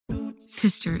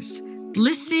Sisters,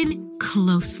 listen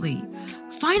closely.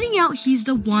 Finding out he's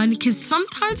the one can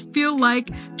sometimes feel like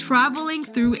traveling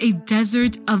through a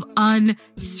desert of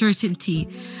uncertainty.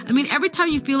 I mean, every time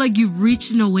you feel like you've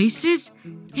reached an oasis,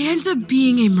 it ends up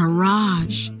being a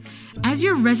mirage. As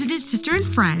your resident sister and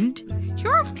friend,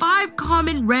 here are 5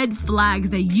 common red flags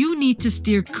that you need to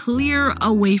steer clear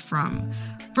away from.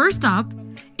 First up,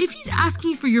 if he's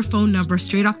asking for your phone number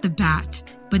straight off the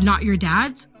bat, but not your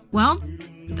dad's, well,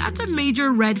 that's a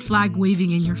major red flag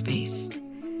waving in your face.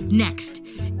 Next,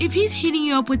 if he's hitting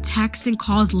you up with texts and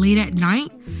calls late at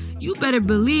night, you better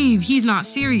believe he's not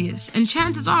serious, and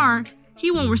chances are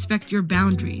he won't respect your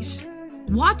boundaries.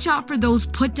 Watch out for those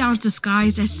put-downs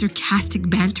disguised as sarcastic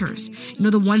banters. You know,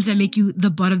 the ones that make you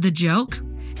the butt of the joke?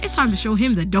 It's time to show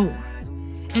him the door.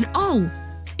 And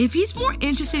if he's more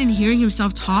interested in hearing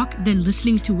himself talk than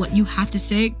listening to what you have to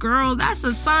say, girl, that's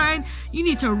a sign you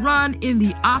need to run in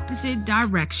the opposite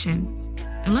direction.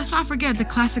 And let's not forget the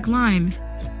classic line,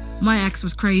 "My ex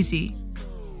was crazy."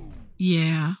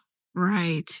 Yeah,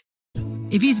 right.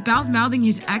 If he's mouthing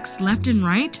his ex left and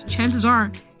right, chances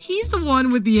are he's the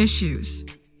one with the issues.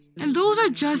 And those are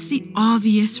just the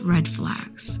obvious red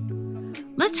flags.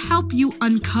 Let's help you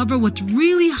uncover what's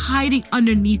really hiding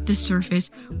underneath the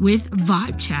surface with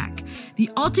Vibe Check,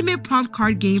 the ultimate prompt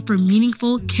card game for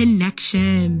meaningful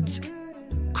connections.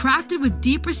 Crafted with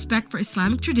deep respect for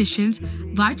Islamic traditions,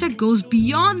 Vibe Check goes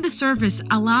beyond the surface,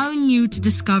 allowing you to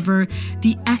discover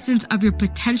the essence of your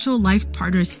potential life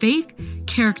partner's faith,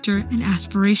 character, and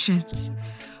aspirations.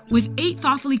 With 8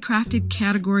 thoughtfully crafted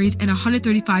categories and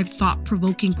 135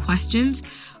 thought-provoking questions,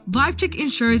 Vibe Check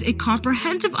ensures a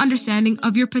comprehensive understanding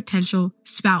of your potential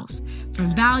spouse,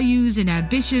 from values and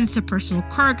ambitions to personal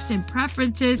quirks and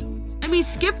preferences.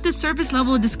 Skip the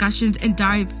surface-level discussions and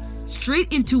dive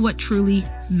straight into what truly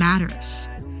matters.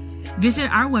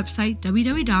 Visit our website,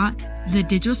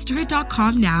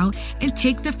 www.thedigitalsisterhood.com now, and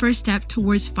take the first step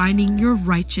towards finding your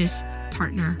righteous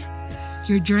partner.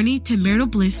 Your journey to marital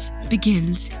bliss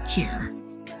begins here.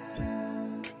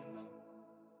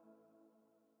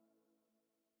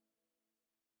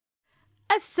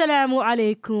 Assalamu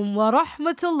alaikum wa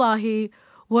rahmatullahi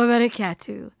wa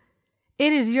barakatuh.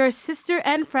 It is your sister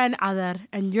and friend Adar,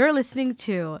 and you're listening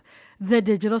to the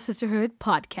Digital Sisterhood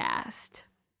podcast.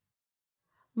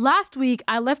 Last week,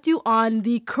 I left you on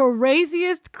the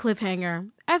craziest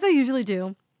cliffhanger, as I usually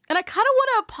do. And I kind of want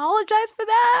to apologize for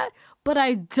that, but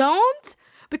I don't.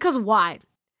 Because why?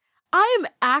 I am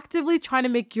actively trying to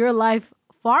make your life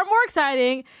far more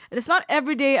exciting, and it's not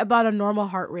every day about a normal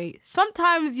heart rate.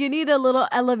 Sometimes you need a little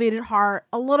elevated heart,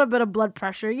 a little bit of blood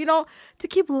pressure, to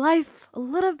keep life a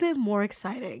little bit more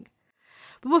exciting.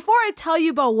 But before I tell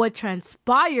you about what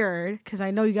transpired, because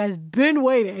I know you guys been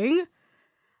waiting,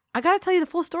 I gotta tell you the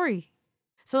full story.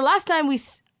 So the last time we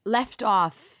left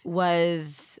off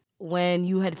was when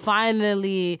you had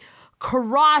finally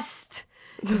crossed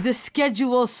the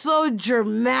schedule so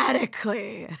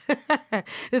dramatically.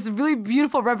 This really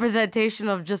beautiful representation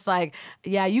of just like,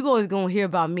 yeah, you guys gonna hear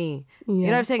about me. Yeah. You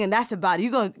know what I'm saying? And that's about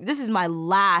it. This is my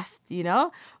last,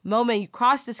 moment. You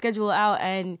crossed the schedule out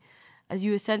and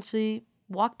you essentially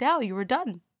walked out. You were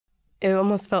done. It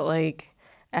almost felt like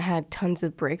I had tons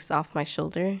of bricks off my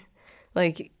shoulder.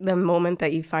 Like the moment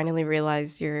that you finally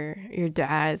realize your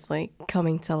dad's like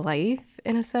coming to life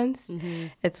in a sense. Mm-hmm.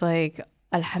 It's like,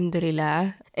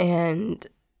 Alhamdulillah. And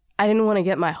I didn't want to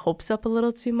get my hopes up a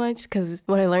little too much, because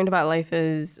what I learned about life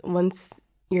is once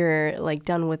you're like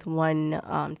done with one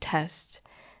test,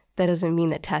 that doesn't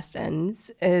mean the test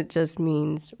ends. It just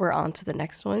means we're on to the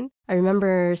next one. I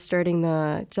remember starting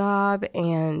the job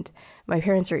and my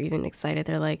parents were even excited.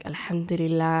 They're like,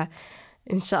 Alhamdulillah,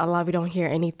 inshallah, we don't hear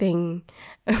anything,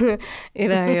 regarding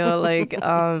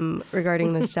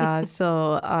this job.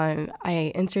 So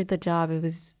I entered the job. It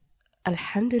was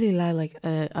Alhamdulillah, like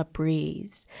a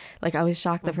breeze. Like I was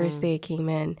shocked the first day I came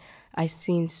in. I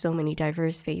seen so many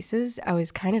diverse faces. I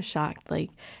was kind of shocked,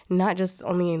 like not just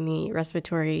only in the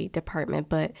respiratory department,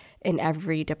 but in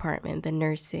every department, the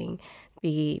nursing,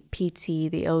 the PT,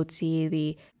 the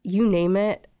OT, you name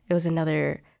it. It was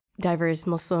another diverse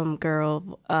Muslim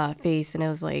girl face, and I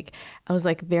was like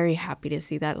very happy to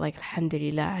see that, like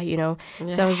alhamdulillah, Yeah,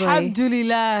 so I was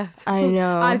alhamdulillah. I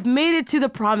know I've made it to the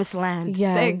promised land.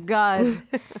 Yes. Thank God.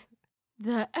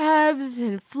 The ebbs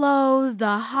and flows,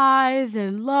 the highs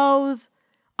and lows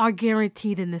are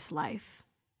guaranteed in this life.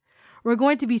 We're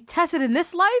going to be tested in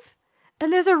this life,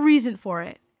 and there's a reason for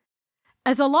it.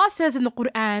 As Allah says in the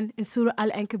Quran in Surah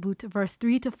Al-Ankabut verse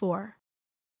 3-4,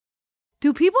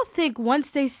 do people think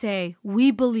once they say, we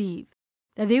believe,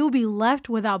 that they will be left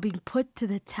without being put to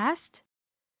the test?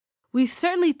 We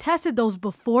certainly tested those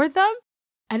before them,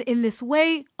 and in this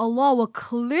way, Allah will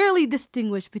clearly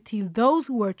distinguish between those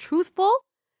who are truthful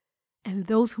and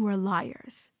those who are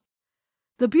liars.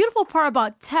 The beautiful part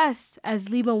about tests, as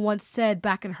Lima once said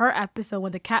back in her episode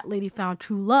when the cat lady found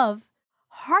true love,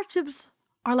 hardships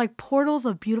are like portals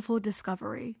of beautiful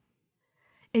discovery.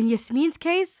 In Yasmin's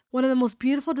case, one of the most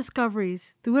beautiful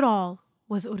discoveries through it all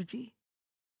was Urji.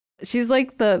 She's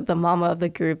like the mama of the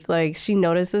group. Like, she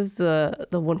notices the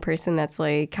one person that's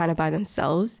like kind of by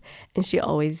themselves, and she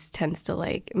always tends to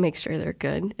like make sure they're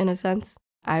good in a sense.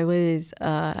 I was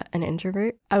an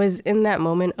introvert. I was in that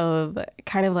moment of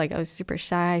kind of like I was super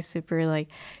shy, super like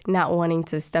not wanting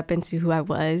to step into who I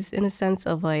was in a sense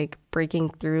of like breaking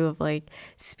through, of like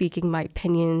speaking my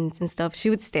opinions and stuff. She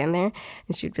would stand there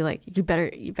and she would be like, you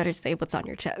better say what's on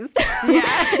your chest.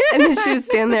 Yeah. And then she would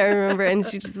stand there, I remember, and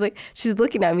she's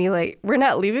looking at me like, we're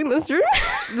not leaving this room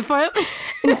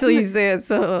until you say it.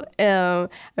 So I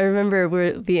remember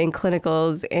we'd be in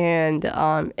clinicals, and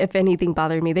if anything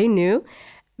bothered me, they knew.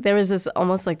 There was this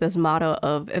almost like this motto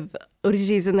of, if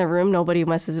Urji's in the room, nobody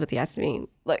messes with Yasmin.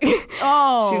 Like, she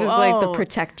was like the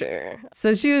protector.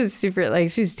 So she was super,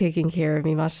 like, she was taking care of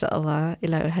me, mashallah.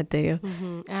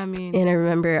 I mean. And I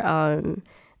remember,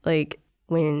 like,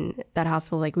 when that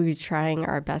hospital, like, we were trying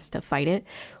our best to fight it,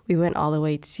 we went all the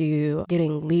way to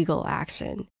getting legal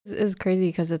action. It was crazy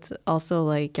because it's also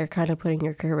like you're kind of putting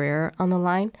your career on the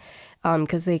line,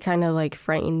 because they kind of like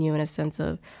frighten you in a sense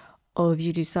of, oh, if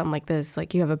you do something like this,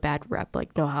 like, you have a bad rep,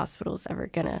 like, no hospital's ever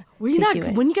gonna take you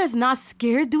in. When you guys not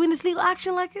scared doing this legal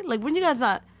action like it? Like, when you guys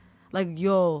not, like,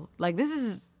 yo, like,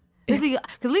 this legal,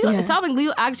 because it sounds like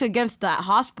legal action against that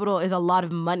hospital is a lot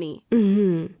of money.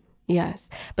 Mm-hmm. Yes.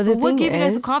 But so what gave you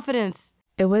guys the confidence?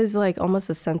 It was, like, almost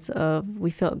a sense of, we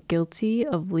felt guilty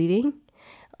of leaving,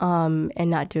 and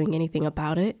not doing anything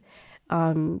about it,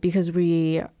 because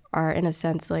we are, in a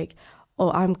sense, like, oh,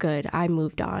 I'm good, I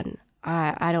moved on.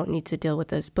 I don't need to deal with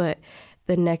this, but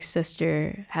the next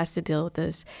sister has to deal with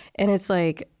this. And it's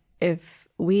like, if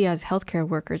we as healthcare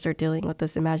workers are dealing with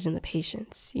this, imagine the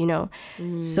patients, you know?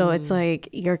 So it's like,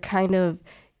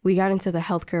 we got into the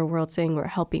healthcare world saying we're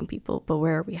helping people, but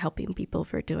where are we helping people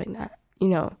for doing that, you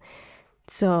know?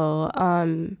 So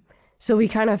we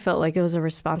kind of felt like it was a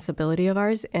responsibility of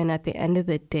ours. And at the end of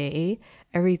the day,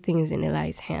 everything is in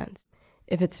Eli's hands.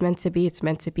 If it's meant to be, it's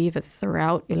meant to be. If it's the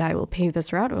route, Eli will pave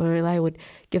this route, or Eli would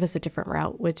give us a different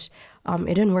route, which it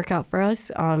didn't work out for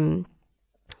us.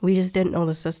 We just didn't know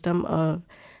the system of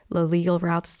the legal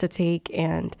routes to take,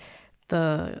 and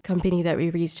the company that we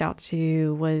reached out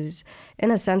to was,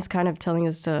 in a sense, kind of telling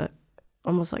us to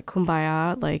almost like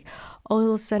kumbaya, like, oh,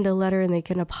 they'll send a letter and they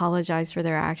can apologize for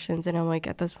their actions. And I'm like,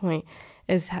 at this point,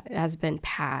 it has been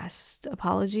past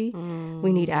apology.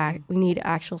 We need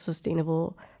actual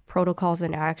sustainable protocols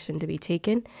and action to be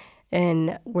taken,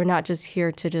 and we're not just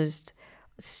here to just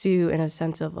sue in a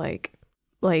sense of like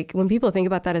when people think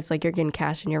about that, it's like you're getting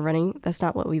cash and you're running. That's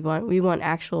not what we want. We want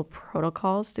actual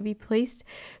protocols to be placed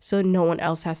so no one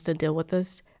else has to deal with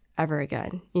this ever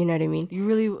again. You know what I mean?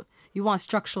 You want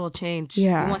structural change.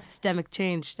 Yeah. You want systemic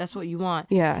change. That's what you want.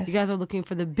 Yes. You guys are looking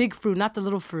for the big fruit, not the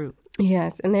little fruit.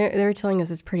 Yes, and they were telling us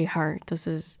it's pretty hard. This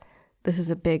is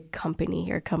a big company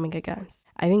you're coming against.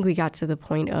 I think we got to the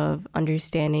point of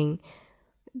understanding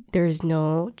there's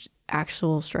no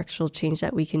actual structural change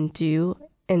that we can do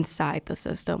inside the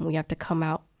system. We have to come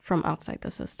out from outside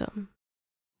the system.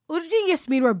 Urji and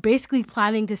Yasmin were basically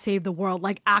planning to save the world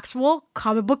like actual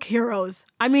comic book heroes.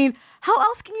 I mean, how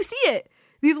else can you see it?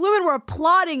 These women were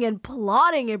plotting and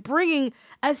bringing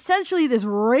essentially this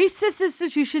racist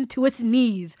institution to its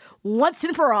knees once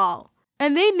and for all.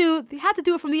 And they knew they had to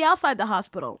do it from the outside the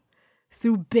hospital,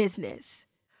 through business.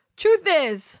 Truth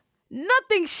is,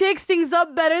 nothing shakes things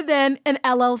up better than an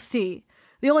LLC.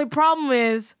 The only problem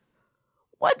is,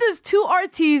 what does two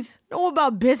RTs know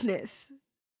about business?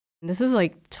 This is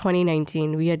like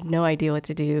 2019. We had no idea what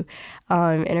to do.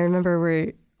 And I remember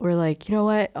we're like, you know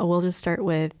what? We'll just start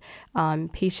with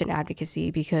patient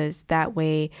advocacy, because that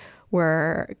way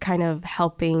we're kind of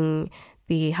helping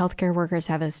the healthcare workers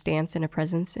have a stance and a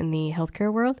presence in the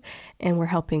healthcare world, and we're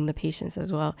helping the patients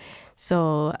as well.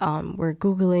 So we're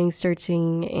Googling,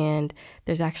 searching, and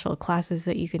there's actual classes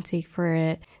that you can take for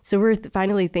it. So we're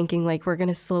finally thinking like we're going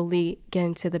to slowly get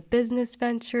into the business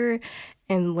venture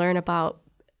and learn about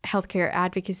healthcare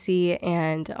advocacy,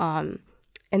 and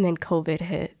then COVID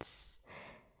hits.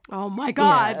 Oh my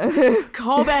God, yeah.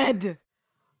 COVID.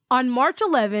 On March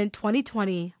 11,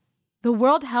 2020, the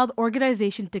World Health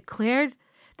Organization declared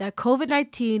that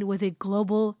COVID-19 was a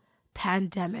global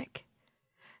pandemic.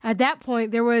 At that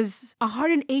point, there was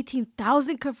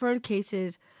 118,000 confirmed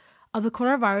cases, of the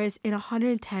coronavirus in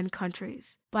 110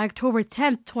 countries. By October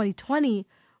 10th, 2020,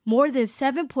 more than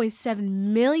 7.7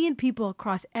 million people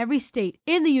across every state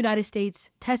in the United States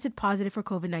tested positive for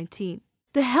COVID-19.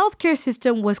 The healthcare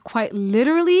system was quite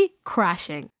literally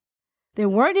crashing. There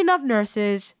weren't enough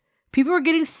nurses, people were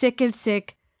getting sick and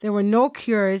sick, there were no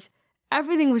cures,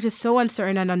 everything was just so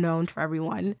uncertain and unknown for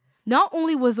everyone. Not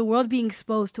only was the world being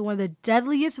exposed to one of the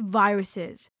deadliest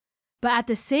viruses, but at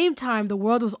the same time, the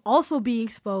world was also being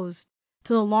exposed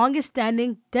to the longest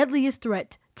standing, deadliest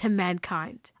threat to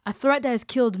mankind. A threat that has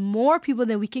killed more people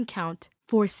than we can count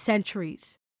for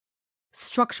centuries.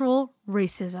 Structural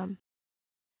racism.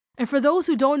 And for those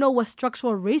who don't know what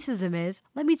structural racism is,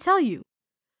 let me tell you.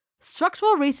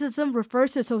 Structural racism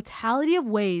refers to the totality of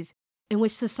ways in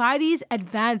which societies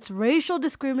advance racial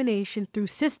discrimination through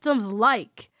systems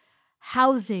like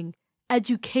housing,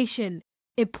 education,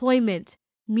 employment,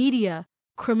 media,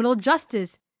 criminal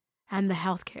justice, and the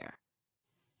healthcare.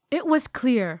 It was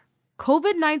clear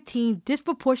COVID-19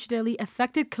 disproportionately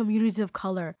affected communities of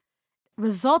color,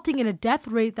 resulting in a death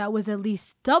rate that was at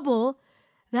least double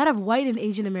that of white and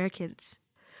Asian Americans.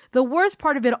 The worst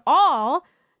part of it all,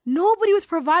 nobody was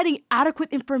providing adequate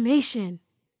information.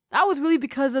 That was really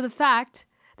because of the fact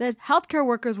that healthcare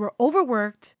workers were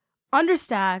overworked,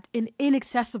 understaffed, and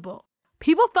inaccessible.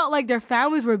 People felt like their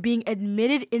families were being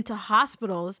admitted into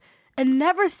hospitals and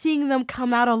never seeing them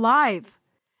come out alive.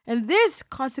 And this,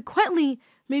 consequently,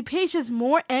 made patients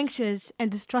more anxious and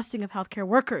distrusting of healthcare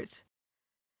workers.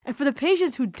 And for the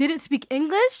patients who didn't speak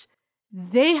English,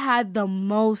 they had the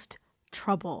most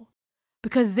trouble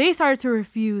because they started to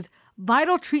refuse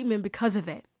vital treatment because of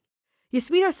it.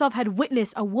 Yasmin herself had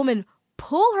witnessed a woman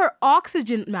pull her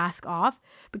oxygen mask off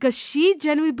because she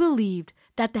genuinely believed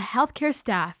that the healthcare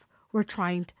staff were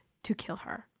trying to kill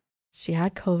her. She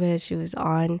had COVID. She was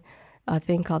on a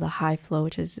thing called a high flow,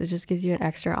 which is, it just gives you an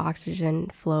extra oxygen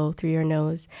flow through your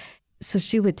nose. So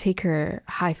she would take her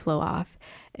high flow off,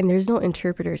 and there's no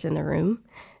interpreters in the room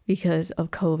because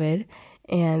of COVID.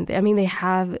 And I mean, they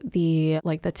have the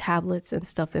tablets and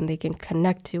stuff, and they can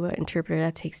connect to an interpreter.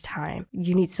 That takes time.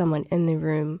 You need someone in the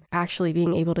room actually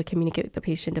being able to communicate with the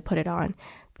patient to put it on.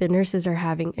 The nurses are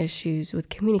having issues with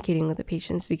communicating with the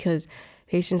patients because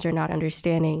patients are not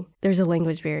understanding. There's a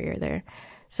language barrier there.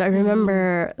 So I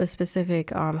remember the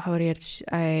specific,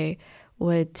 I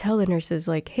would tell the nurses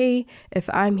like, hey, if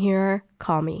I'm here,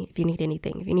 call me if you need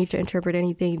anything. If you need to interpret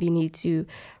anything, if you need to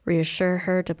reassure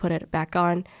her to put it back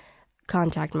on,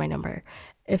 contact my number.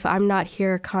 If I'm not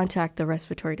here, contact the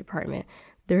respiratory department.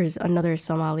 There's another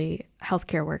Somali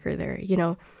healthcare worker there, you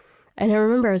know. And I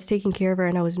remember I was taking care of her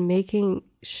and I was making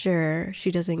sure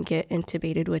she doesn't get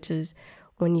intubated, which is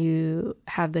when you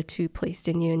have the tube placed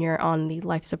in you and you're on the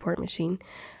life support machine.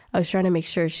 I was trying to make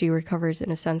sure she recovers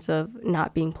in a sense of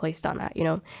not being placed on that, you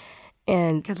know.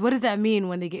 And because what does that mean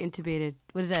when they get intubated?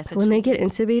 What does that when they get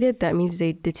intubated, that means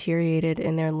they deteriorated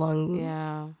in their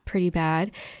lung pretty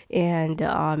bad. And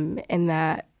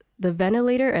that the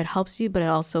ventilator, it helps you, but it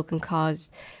also can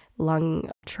cause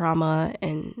lung trauma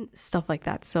and stuff like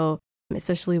that. So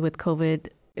especially with COVID,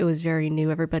 it was very new.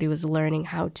 Everybody was learning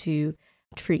how to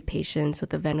treat patients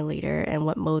with a ventilator and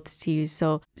what modes to use.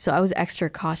 So I was extra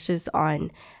cautious on,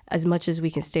 as much as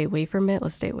we can stay away from it,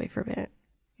 let's stay away from it.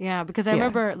 Yeah, because I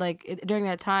remember during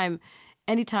that time,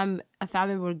 anytime a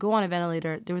family would go on a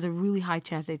ventilator, there was a really high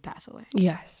chance they'd pass away.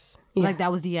 Yes. Yeah. Like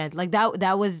that was the end. Like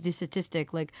that was the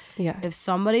statistic. Like if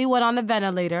somebody went on a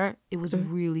ventilator, it was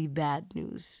really bad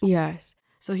news. Yes.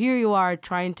 So here you are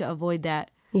trying to avoid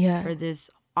that for this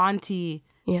auntie,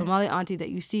 Somali auntie that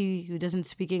you see who doesn't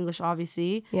speak English,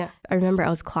 obviously. Yeah. I remember I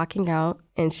was clocking out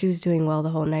and she was doing well the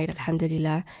whole night,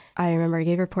 alhamdulillah. I remember I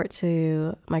gave a report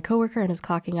to my coworker and I was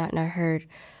clocking out and I heard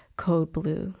code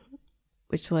blue,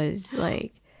 which was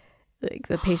like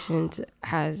the patient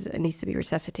needs to be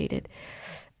resuscitated.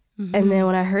 Mm-hmm. And then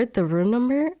when I heard the room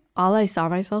number, all I saw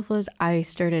myself was I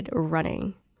started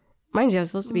running. Mind you, I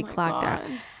was supposed to be clocked out.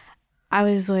 I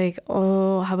was like,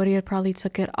 oh, Habaria probably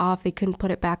took it off. They couldn't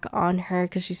put it back on her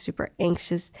because she's super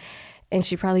anxious and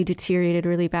she probably deteriorated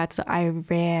really bad. So I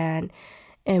ran.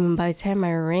 And by the time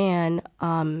I ran,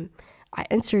 I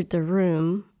entered the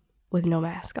room with no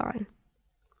mask on.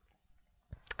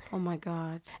 Oh, my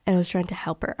God. And I was trying to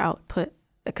help her out,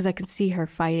 because I could see her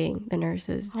fighting the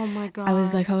nurses. Oh, my God. I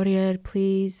was like, Habaria,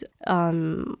 please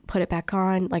put it back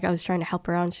on. Like, I was trying to help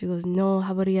her out. And she goes, no,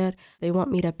 Habaria, they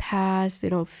want me to pass. They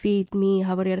don't feed me,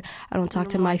 Habaria. I don't talk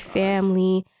to my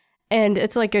family. And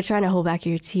it's like you're trying to hold back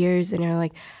your tears. And you're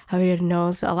like, Habaria,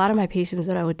 no. So a lot of my patients,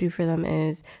 what I would do for them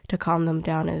is to calm them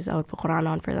down is I would put Quran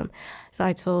on for them. So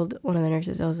I told one of the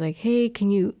nurses, I was like, hey,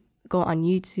 can you go on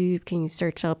YouTube? Can you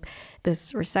search up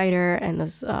this reciter and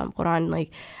this Quran?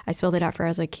 Like, I spelled it out for her. I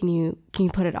was like, can you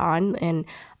put it on? And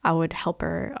I would help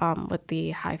her with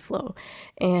the high flow.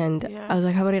 And I was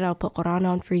like, how about I'll put Quran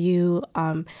on for you?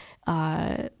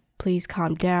 Please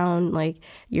calm down. Like,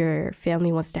 your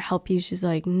family wants to help you. She's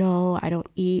like, no, I don't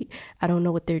eat. I don't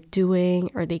know what they're doing.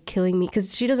 Are they killing me?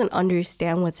 Because she doesn't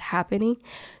understand what's happening.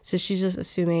 So she's just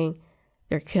assuming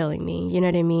they're killing me. You know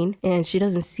what I mean? And she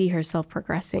doesn't see herself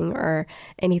progressing or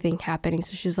anything happening.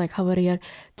 So she's like, Habariyat,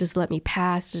 just let me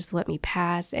pass. Just let me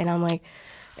pass. And I'm like,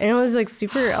 and it was like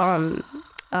super,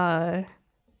 It's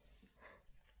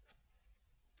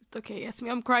okay,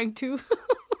 Yasmin, I'm crying too.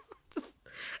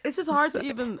 It's just hard to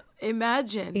even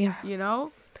imagine, you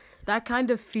know, that kind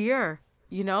of fear,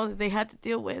 you know, they had to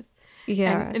deal with.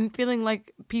 Yeah. And feeling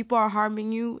like people are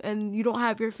harming you and you don't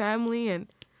have your family and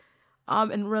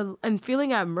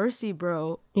feeling at mercy,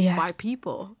 bro, by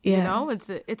people, you know, and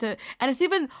it's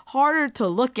even harder to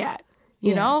look at,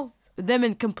 you know, them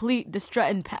in complete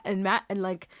distress and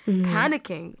like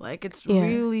panicking. Like, it's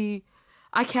really,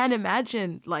 I can't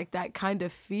imagine like that kind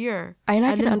of fear. And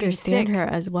I can understand her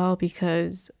as well,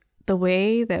 because the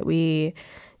way that we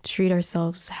treat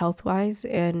ourselves health-wise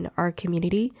in our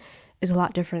community is a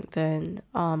lot different than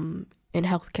in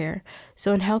healthcare.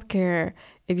 So in healthcare,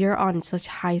 if you're on such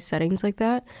high settings like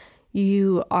that,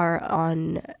 you are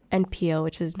on NPO,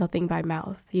 which is nothing by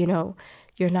mouth. You know,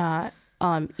 you're not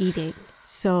eating.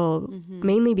 So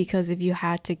mainly because if you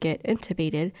had to get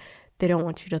intubated, they don't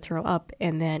want you to throw up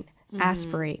and then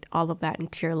aspirate all of that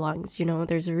into your lungs. You know,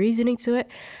 there's a reasoning to it.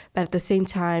 But at the same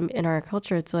time, in our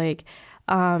culture, it's like,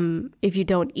 if you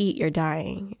don't eat, you're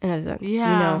dying, in a sense, you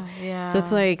know? So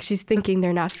it's like, she's thinking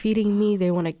they're not feeding me,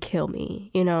 they want to kill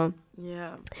me, you know?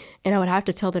 Yeah. And I would have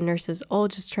to tell the nurses, oh,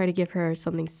 just try to give her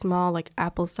something small, like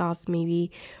applesauce maybe,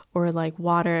 or like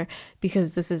water,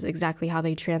 because this is exactly how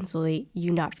they translate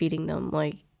you not feeding them.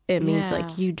 Like, it means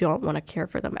like you don't want to care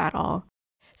for them at all.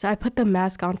 So I put the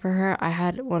mask on for her. I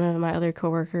had one of my other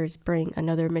coworkers bring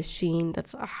another machine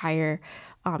that's a higher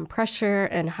pressure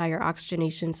and higher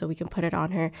oxygenation, so we can put it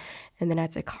on her. And then I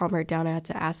had to calm her down. I had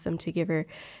to ask them to give her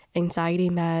anxiety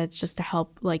meds just to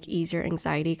help like ease your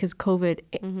anxiety, because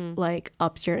COVID like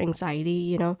ups your anxiety,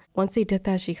 you know. Once they did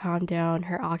that, she calmed down.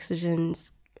 Her oxygen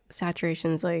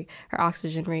saturations, like her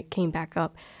oxygen rate came back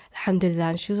up. Alhamdulillah,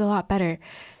 and she was a lot better.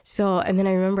 So, and then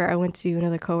I remember I went to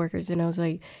another coworkers and I was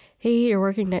like, hey, you're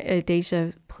working a day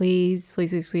shift. Please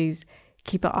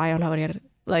keep an eye on her.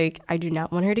 Like, I do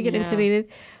not want her to get intubated.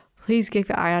 Please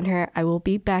keep an eye on her. I will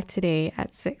be back today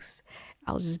at 6.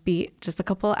 I'll just be just a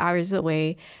couple of hours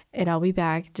away and I'll be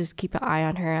back. Just keep an eye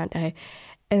on her. And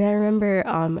I remember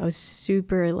I was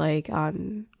super like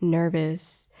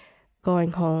nervous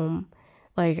going home.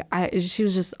 Like, she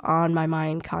was just on my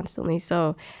mind constantly.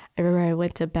 So I remember I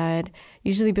went to bed.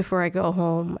 Usually before I go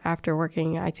home after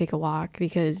working, I take a walk,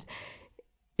 because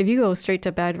if you go straight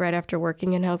to bed right after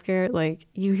working in healthcare, like,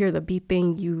 you hear the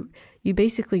beeping, you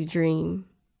basically dream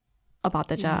about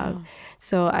the job.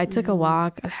 So I took a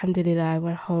walk. Alhamdulillah, I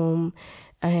went home,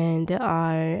 and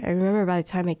I remember by the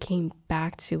time I came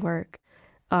back to work,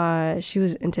 she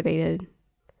was intubated.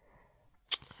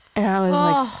 And I was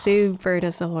like super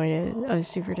disappointed.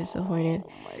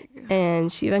 And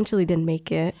she eventually didn't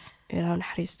make it. And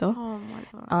Oh my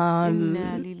God.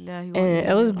 and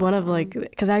it was one of like,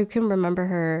 because I can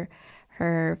remember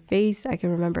her face, I can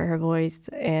remember her voice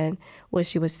and what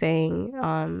she was saying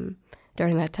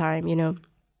during that time, you know,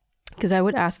 because I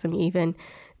would ask them even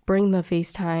bring the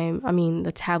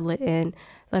the tablet in,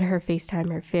 let her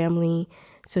FaceTime her family,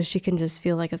 so she can just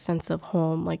feel like a sense of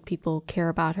home, like people care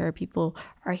about her, people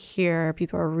are here,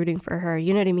 people are rooting for her,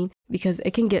 you know what I mean? Because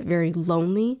it can get very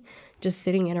lonely just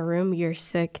sitting in a room, you're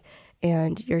sick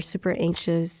and you're super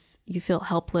anxious, you feel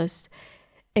helpless,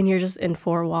 and you're just in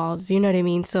 4 walls, you know what I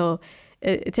mean? So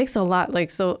it takes a lot.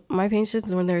 Like, so my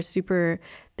patients, when they're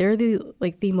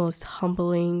the most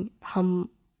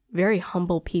very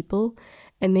humble people,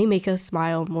 and they make us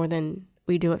smile more than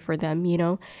we do it for them, you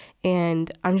know?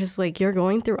 And I'm just like, you're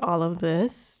going through all of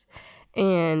this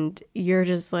and you're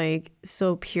just like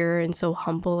so pure and so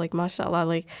humble, like mashallah,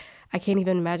 like I can't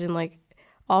even imagine, like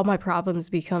all my problems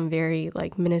become very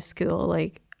like minuscule,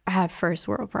 like I have first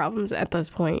world problems at this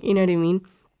point, you know what I mean?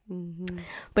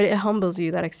 But it humbles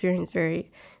you. That experience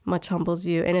very much humbles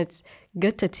you, and it's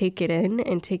good to take it in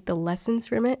and take the lessons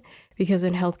from it, because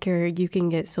in healthcare you can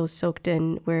get so soaked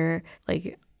in where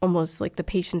like almost like the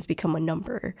patients become a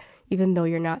number, even though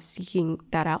you're not seeking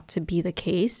that out to be the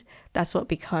case. That's what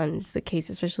becomes the case,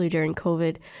 especially during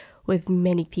COVID with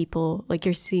many people. Like,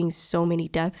 you're seeing so many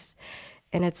deaths,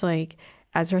 and it's like,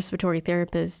 as respiratory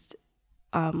therapists,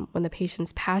 when the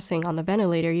patient's passing on the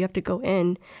ventilator, you have to go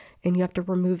in and you have to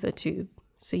remove the tube.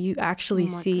 So you actually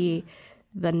see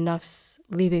the nuffs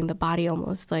leaving the body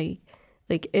almost. Like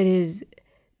it is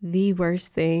the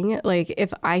worst thing. Like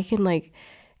if I can like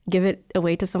give it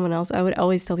away to someone else, I would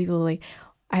always tell people like,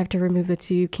 I have to remove the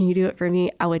tube. Can you do it for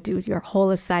me? I would do your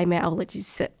whole assignment. I'll let you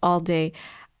sit all day.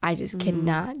 I just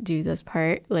cannot do this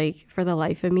part like for the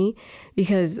life of me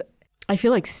because I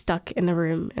feel like stuck in the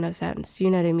room in a sense.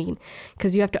 You know what I mean?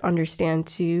 Because you have to understand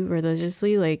too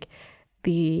religiously like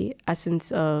the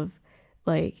essence of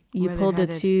like you pull the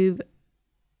tube,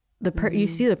 you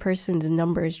see the person's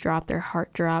numbers drop, their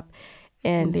heart drop,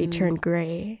 and they turn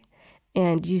gray,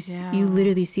 and you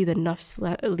literally see the nuffs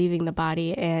leaving the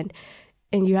body, and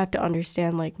you have to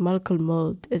understand like Malakul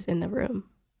Maut is in the room.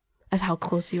 That's how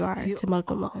close you are to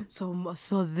Malakul Maut.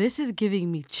 So this is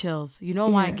giving me chills. You know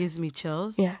why it gives me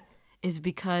chills? Yeah, is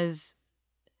because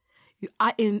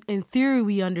in theory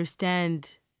we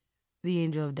understand the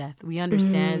angel of death. We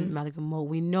understand Malakul Maut.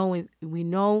 We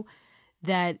know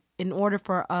that in order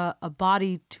for a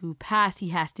body to pass, he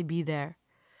has to be there.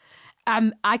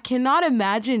 I cannot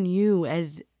imagine you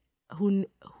as who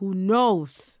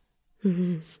knows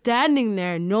standing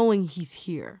there knowing he's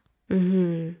here.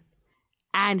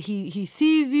 And he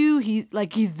sees you,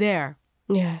 he's there.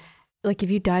 Yes. Like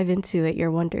if you dive into it, you're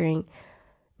wondering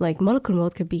like Malakul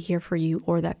Maut could be here for you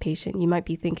or that patient. You might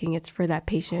be thinking it's for that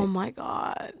patient. Oh my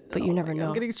God. But you never know.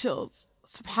 I'm getting chills.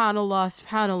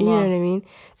 Subhanallah. You know what I mean?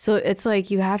 So it's like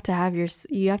you have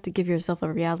to give yourself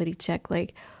a reality check.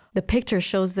 Like the picture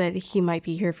shows that he might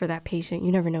be here for that patient.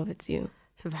 You never know if it's you.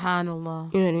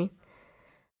 Subhanallah. You know what I mean?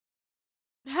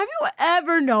 Have you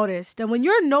ever noticed that when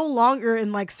you're no longer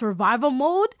in like survival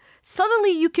mode, suddenly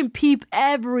you can peep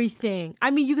everything? I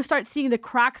mean, you can start seeing the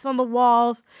cracks on the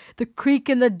walls, the creak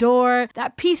in the door.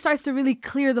 That piece starts to really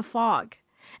clear the fog.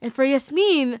 And for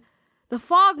Yasmin, the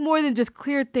fog more than just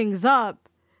cleared things up.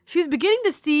 She's beginning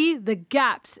to see the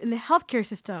gaps in the healthcare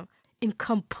system in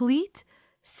complete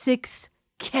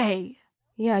 6K.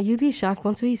 Yeah, you'd be shocked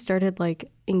once we started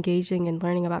like engaging and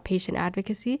learning about patient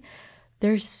advocacy.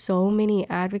 There's so many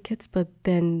advocates, but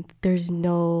then there's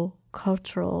no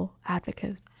cultural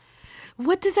advocates.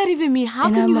 What does that even mean?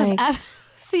 How can you have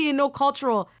advocacy and no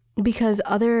cultural? Because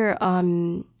other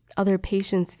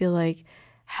patients feel like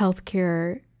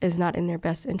healthcare is not in their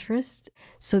best interest.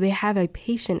 So they have a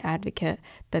patient advocate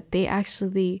that they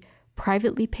actually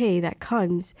privately pay that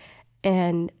comes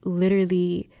and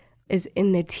literally is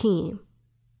in the team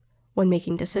when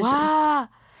making decisions. Wow.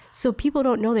 So people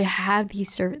don't know they have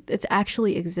these services. It's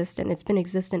actually existent. It's been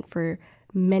existent for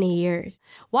many years.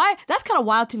 Why? That's kind of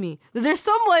wild to me. That there's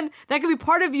someone that could be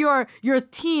part of your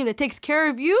team that takes care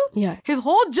of you. Yeah. His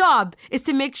whole job is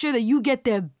to make sure that you get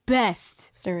the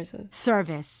best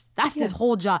service. That's his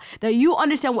whole job. That you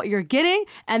understand what you're getting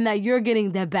and that you're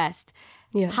getting the best.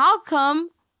 Yeah. How come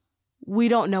we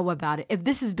don't know about it? If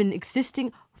this has been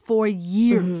existing for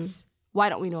years, why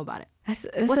don't we know about it? That's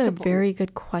a very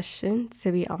good question,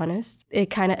 to be honest. It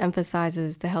kind of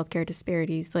emphasizes the healthcare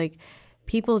disparities. Like,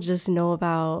 people just know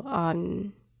about,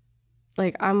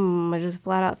 like, I'm going to just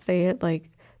flat out say it, like,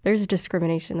 there's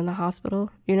discrimination in the hospital.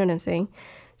 You know what I'm saying?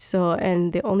 So,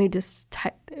 and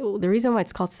the reason why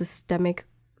it's called systemic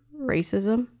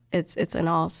racism, it's in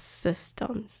all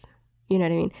systems. You know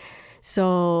what I mean?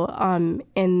 So,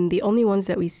 and the only ones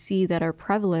that we see that are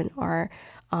prevalent are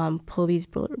police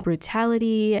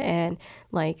brutality, and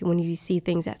like when you see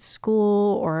things at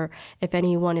school, or if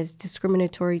anyone is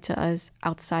discriminatory to us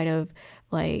outside of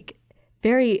like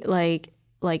very like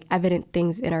evident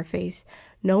things in our face.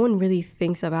 No one really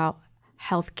thinks about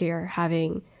healthcare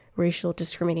having racial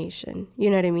discrimination. You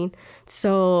know what I mean?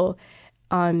 So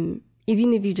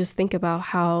even if you just think about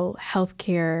how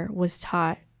healthcare was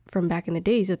taught from back in the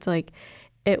days, it's like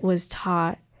it was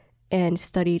taught and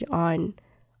studied on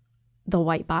the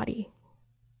white body.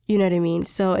 You know what I mean?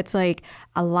 So it's like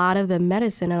a lot of the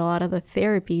medicine and a lot of the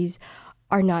therapies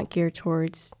are not geared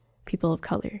towards people of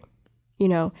color, you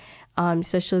know,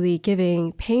 especially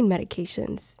giving pain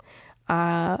medications.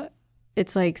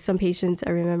 It's like some patients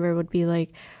I remember would be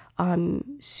like they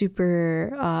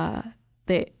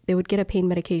would get a pain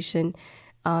medication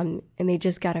and they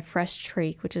just got a fresh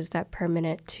trach, which is that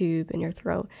permanent tube in your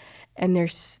throat. And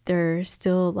they're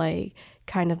still like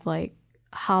kind of like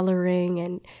hollering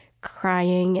and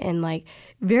crying and like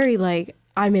very like,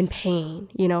 I'm in pain,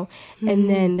 you know? And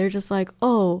then they're just like,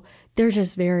 oh, they're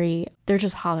just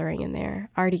hollering in there.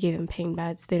 I already gave them pain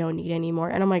meds. They don't need any more.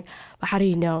 And I'm like, but how do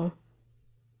you know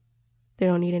they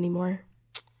don't need any more?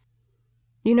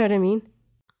 You know what I mean?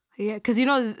 Yeah, because, you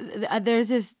know, there's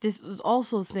this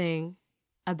also thing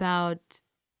about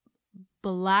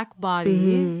black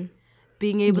bodies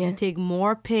being able to take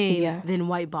more pain than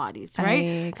white bodies,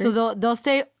 right? So they'll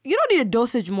say, you don't need a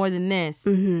dosage more than this.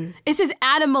 It's this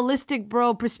animalistic,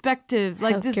 bro, perspective.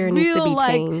 Like Healthcare this needs real, to be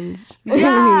like, changed.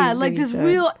 yeah, like this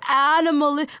real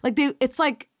animal, like it's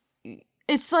like,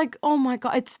 oh my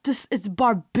God, it's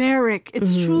barbaric.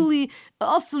 It's truly,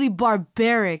 utterly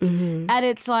barbaric. And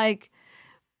it's like,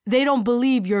 they don't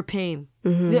believe your pain.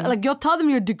 Like, you'll tell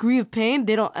them your degree of pain.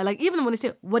 They don't, like, even when they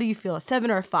say, what do you feel? A 7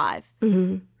 or a 5?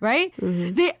 Right?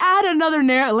 They add another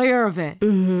layer of it.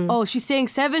 Oh, she's saying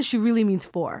 7, she really means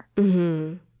 4.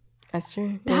 That's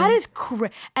true. That is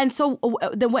crazy. And so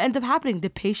then what ends up happening? The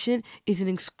patient is in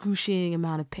excruciating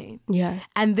amount of pain. Yeah.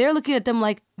 And they're looking at them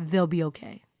like, they'll be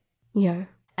okay. Yeah.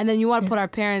 And then you want to put our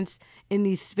parents in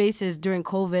these spaces during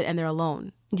COVID and they're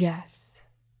alone. Yes.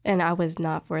 And I was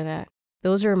not for that.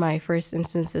 Those are my first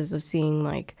instances of seeing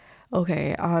like,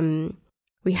 okay,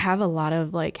 we have a lot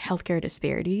of like healthcare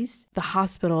disparities. The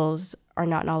hospitals are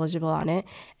not knowledgeable on it,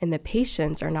 and the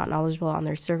patients are not knowledgeable on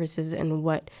their services and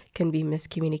what can be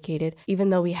miscommunicated. Even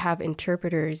though we have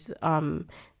interpreters, the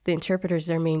interpreters,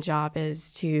 their main job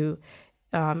is to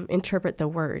interpret the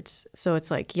words. So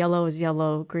it's like yellow is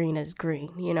yellow, green is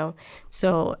green, you know?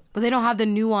 So, but they don't have the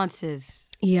nuances.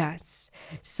 Yes.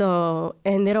 So,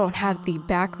 and they don't have the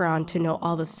background to know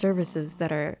all the services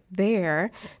that are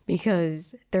there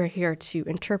because they're here to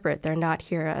interpret. They're not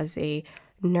here as a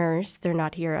nurse. They're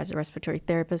not here as a respiratory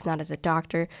therapist, not as a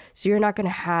doctor. So you're not going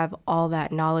to have all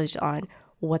that knowledge on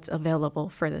what's available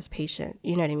for this patient.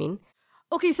 You know what I mean?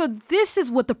 Okay, so this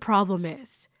is what the problem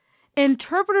is.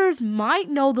 Interpreters might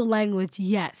know the language,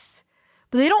 yes,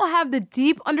 but they don't have the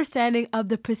deep understanding of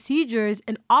the procedures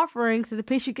and offerings that the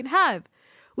patient can have,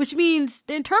 which means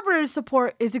the interpreter's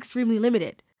support is extremely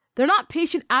limited. They're not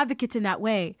patient advocates in that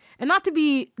way. And not to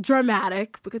be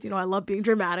dramatic, because, you know, I love being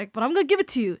dramatic, but I'm going to give it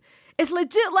to you. It's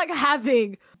legit like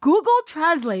having Google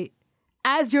Translate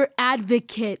as your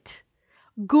advocate.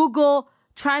 Google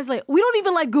Translate. We don't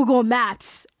even like Google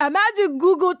Maps. Imagine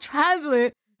Google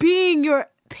Translate being your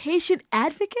patient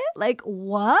advocate? Like,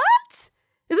 what?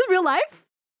 Is this real life?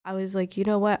 I was like, you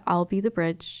know what? I'll be the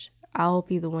bridge. I'll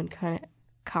be the one kind of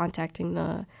contacting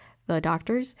the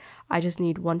doctors. I just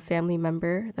need one family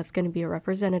member that's going to be a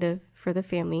representative for the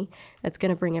family that's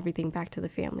going to bring everything back to the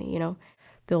family, you know?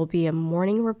 There'll be a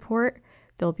morning report,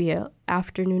 there'll be an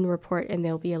afternoon report, and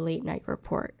there'll be a late night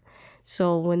report.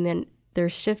 So when then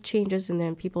there's shift changes and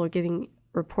then people are giving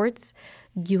reports,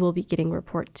 you will be getting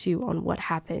report too on what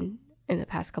happened in the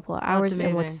past couple of hours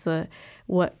and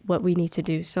what we need to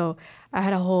do. So I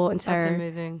had a whole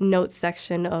entire notes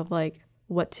section of like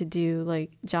what to do,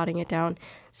 like jotting it down.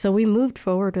 So we moved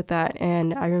forward with that.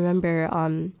 And I remember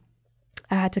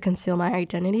I had to conceal my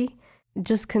identity.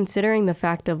 Just considering the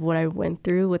fact of what I went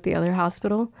through with the other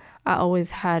hospital, I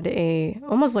always had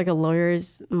almost like a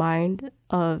lawyer's mind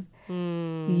of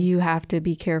you have to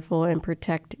be careful and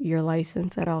protect your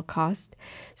license at all costs.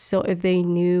 So if they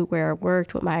knew where I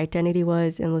worked, what my identity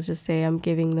was, and let's just say I'm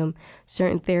giving them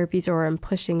certain therapies or I'm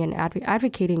pushing and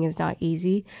advocating is not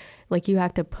easy. Like you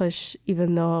have to push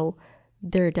even though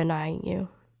they're denying you.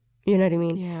 You know what I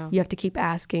mean? Yeah. You have to keep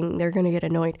asking. They're going to get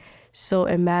annoyed. So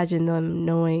imagine them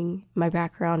knowing my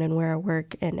background and where I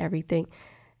work and everything.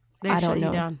 I don't know.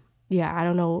 You down. Yeah, I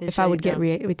don't know if I would get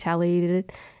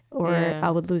retaliated or I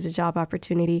would lose a job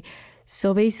opportunity.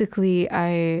 So basically,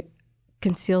 I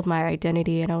concealed my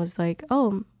identity and I was like,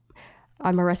 oh,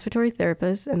 I'm a respiratory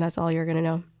therapist and that's all you're going to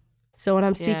know. So when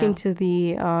I'm speaking to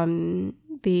the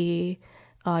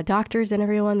doctors and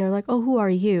everyone, they're like, oh, who are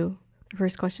you? The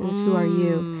first question is, who are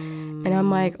you? And I'm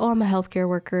like, oh, I'm a healthcare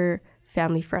worker,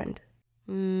 family friend.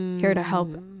 Here to help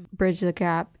bridge the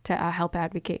gap, to help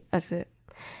advocate. That's it.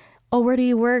 Oh, where do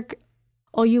you work?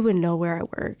 Oh, you would know where I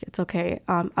work. It's okay.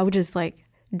 I would just like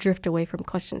drift away from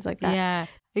questions like that.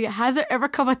 Yeah. Has there ever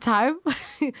come a time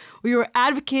where you were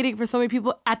advocating for so many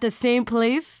people at the same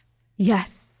place?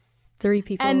 Yes. 3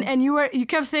 people. And you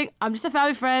kept saying, I'm just a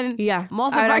family friend. Yeah. I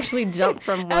would actually jump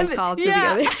from one call to the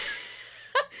other.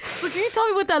 So can you tell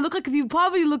me what that looked like? Because you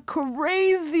probably look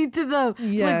crazy to them.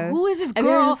 Yeah. Like, who is this girl? And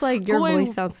they're just like, your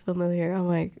voice sounds familiar. I'm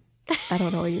like, I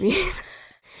don't know what you mean.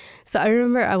 So I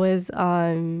remember I was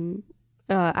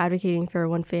advocating for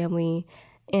one family,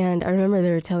 and I remember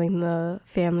they were telling the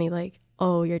family like,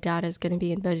 oh, your dad is going to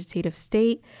be in vegetative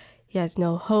state. He has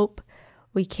no hope.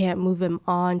 We can't move him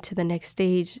on to the next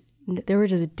stage. They were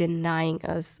just denying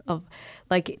us of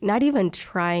like not even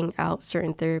trying out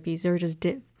certain therapies. They were just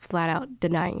flat out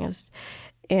denying us.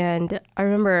 And I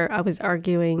remember I was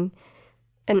arguing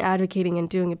and advocating and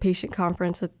doing a patient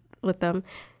conference with them.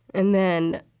 And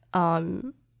then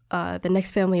the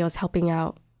next family I was helping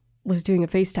out, was doing a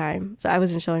FaceTime. So I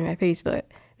wasn't showing my face, but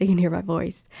they can hear my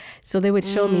voice. So they would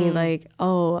show me like,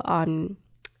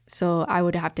 so I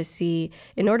would have to see,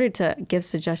 in order to give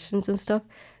suggestions and stuff,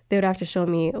 they would have to show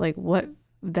me like what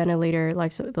ventilator,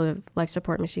 the life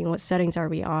support machine, what settings are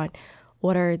we on?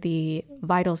 What are the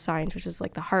vital signs, which is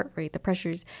like the heart rate, the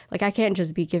pressures. Like I can't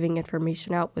just be giving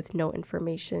information out with no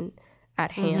information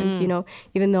at hand, you know?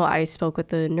 Even though I spoke with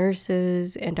the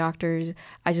nurses and doctors,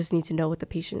 I just need to know what the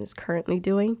patient is currently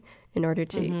doing in order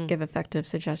to give effective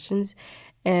suggestions.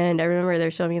 And I remember they're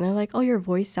showing me, and they're like, oh, your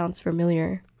voice sounds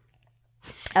familiar.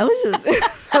 I was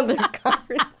just on the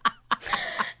conference.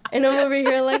 And I'm over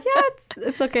here like, yeah,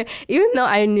 it's okay. Even though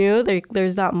I knew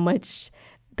there's not much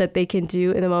that they can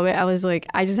do in the moment, I was like,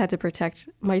 I just had to protect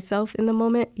myself in the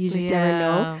moment. You just never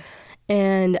know.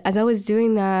 And as I was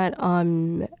doing that, I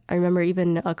remember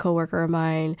even a coworker of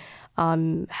mine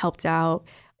helped out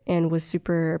and was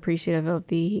super appreciative of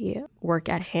the work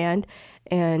at hand,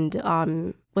 and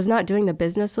was not doing the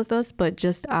business with us, but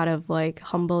just out of like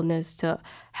humbleness to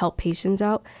help patients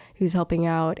out. He was helping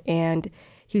out, and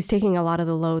he was taking a lot of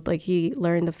the load. Like he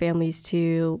learned the families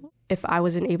to, if I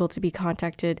wasn't able to be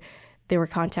contacted, they were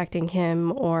contacting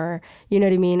him, or, you know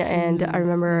what I mean? And I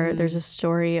remember there's a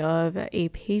story of a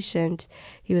patient,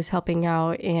 he was helping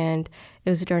out, and it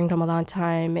was during Ramadan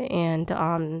time, and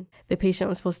the patient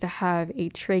was supposed to have a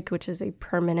trach, which is a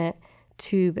permanent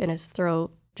tube in his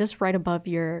throat, just right above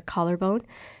your collarbone.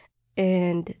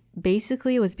 And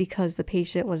basically it was because the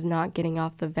patient was not getting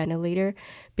off the ventilator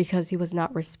because he was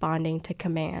not responding to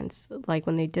commands. Like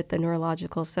when they did the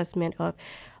neurological assessment of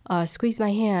squeeze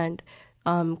my hand,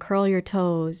 curl your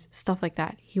toes, stuff like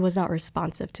that. He was not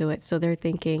responsive to it. So they're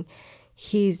thinking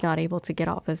he's not able to get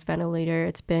off this ventilator.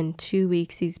 It's been 2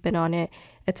 weeks he's been on it.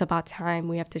 It's about time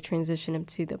we have to transition him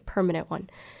to the permanent one.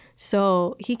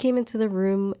 So he came into the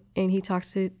room and he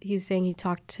was saying he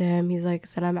talked to him. He's like,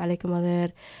 Salam alaikum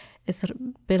Adir, it's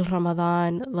bil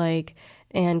Ramadan, like,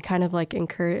 and kind of like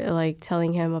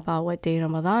telling him about what day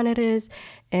Ramadan it is,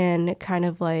 and kind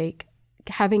of like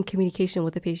having communication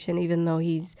with the patient, even though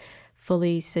he's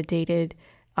fully sedated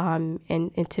and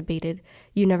intubated.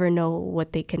 You never know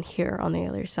what they can hear on the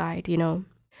other side, you know?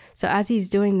 So as he's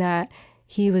doing that,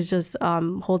 he was just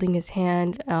holding his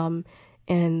hand,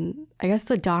 and I guess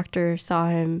the doctor saw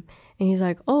him, and he's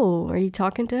like, oh, are you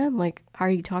talking to him? Like, how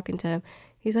are you talking to him?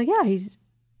 He's like, yeah,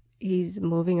 he's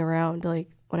moving around.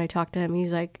 Like, when I talked to him,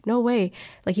 he's like, no way.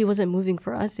 Like, he wasn't moving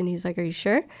for us. And he's like, are you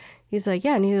sure? He's like,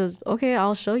 yeah. And he goes, okay,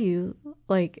 I'll show you.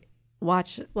 Like,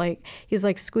 watch. Like, he's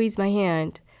like, squeeze my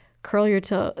hand, curl your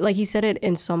toe. Like, he said it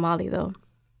in Somali, though.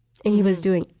 And he was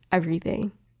doing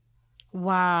everything.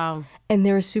 Wow. And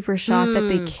they were super shocked that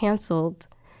they canceled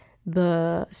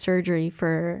the surgery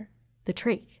for the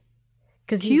trach.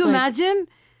 Can you imagine?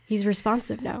 He's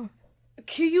responsive now.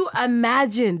 Can you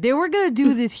imagine? They were going to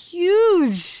do this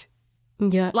huge...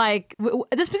 Yeah. Like,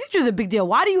 this procedure is a big deal.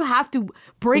 Why do you have to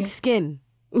break skin?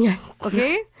 Yes.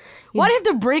 Okay? Why do you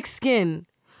have to break skin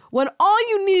when all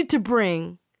you needed to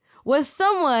bring was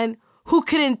someone who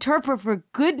could interpret, for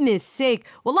goodness sake?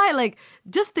 Well, I'm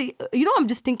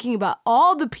just thinking about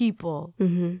all the people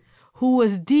who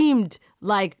was deemed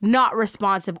like not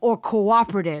responsive or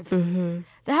cooperative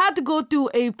that had to go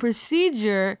through a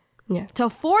procedure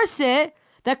to force it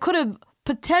that could have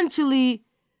potentially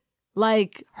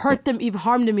like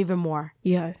harm them even more.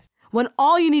 Yes. When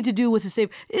all you need to do was to save,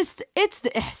 it's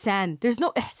the ihsan. There's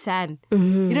no ihsan. You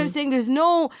know what I'm saying? There's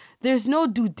no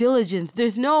due diligence.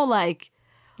 There's no like,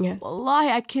 wallahi,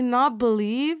 I cannot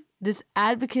believe this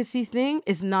advocacy thing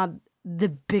is not the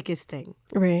biggest thing.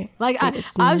 Right. Like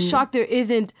I'm shocked there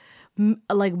isn't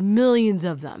like millions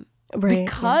of them. Right.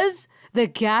 Because the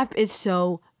gap is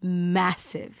so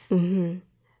massive.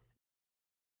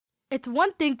 It's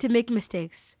one thing to make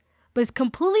mistakes, but it's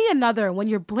completely another when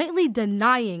you're blatantly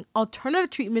denying alternative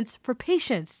treatments for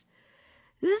patients.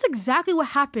 This is exactly what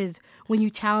happens when you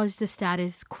challenge the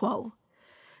status quo.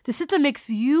 The system makes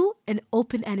you an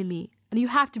open enemy, and you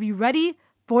have to be ready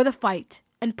for the fight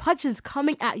and punches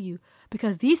coming at you,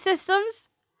 because these systems,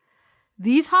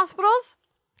 these hospitals,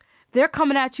 they're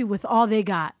coming at you with all they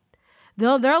got.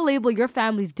 They'll label your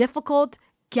families difficult,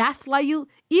 gaslight you,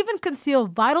 even conceal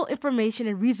vital information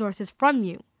and resources from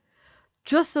you,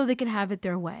 just so they can have it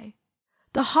their way.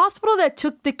 The hospital that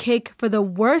took the cake for the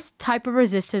worst type of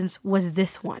resistance was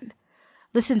this one.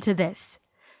 Listen to this.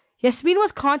 Yasmin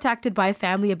was contacted by a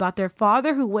family about their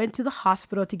father who went to the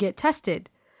hospital to get tested,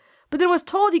 but then was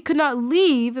told he could not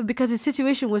leave because his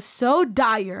situation was so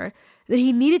dire that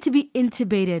he needed to be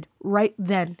intubated right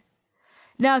then.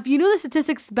 Now, if you knew the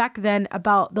statistics back then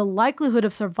about the likelihood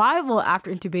of survival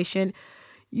after intubation,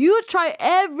 you would try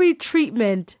every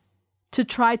treatment to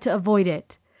try to avoid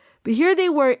it. But here they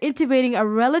were intubating a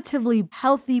relatively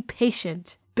healthy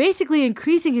patient, basically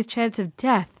increasing his chance of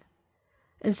death.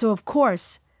 And so, of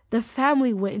course, the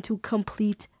family went into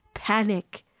complete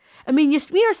panic. I mean,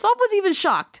 Yasmin herself was even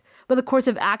shocked by the course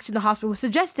of action the hospital was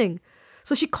suggesting.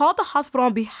 So she called the hospital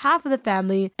on behalf of the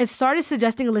family and started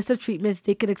suggesting a list of treatments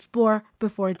they could explore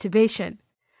before intubation.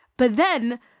 But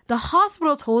then the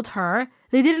hospital told her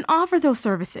they didn't offer those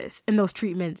services and those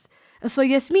treatments. And so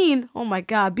Yasmin, oh my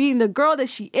God, being the girl that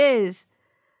she is,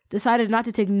 decided not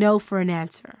to take no for an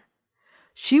answer.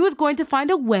 She was going to find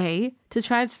a way to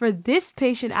transfer this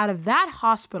patient out of that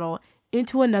hospital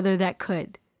into another that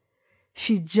could.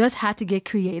 She just had to get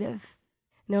creative.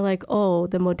 And they're like, oh,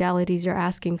 the modalities you're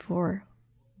asking for,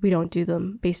 we don't do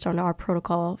them based on our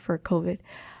protocol for COVID.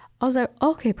 I was like,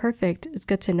 okay, perfect. It's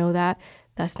good to know that.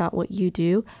 That's not what you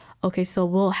do. Okay, so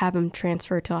we'll have him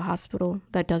transferred to a hospital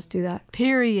that does do that.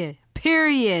 Period.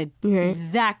 Mm-hmm.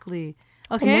 Exactly.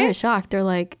 Okay. And they're shocked. They're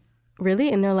like,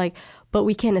 really? And they're like, but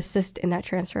we can't assist in that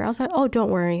transfer. I was like, oh, don't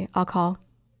worry. I'll call.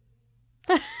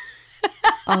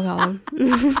 I'll call him.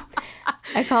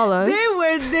 I call him. They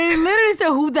literally said,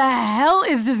 who the hell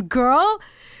is this girl?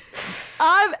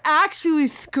 I'm actually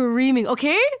screaming.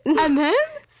 Okay. And then?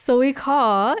 So we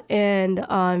call and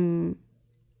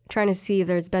trying to see if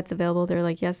there's beds available. They're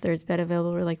like, yes, there's bed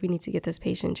available. We're like, we need to get this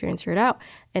patient transferred out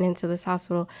and into this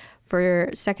hospital for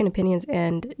second opinions.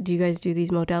 And do you guys do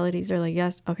these modalities? They're like,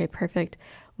 yes. Okay, perfect.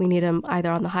 We need him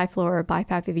either on the high floor or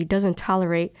BiPAP. If he doesn't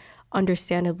tolerate,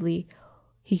 understandably,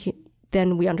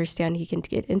 then we understand he can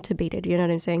get intubated. You know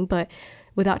what I'm saying? But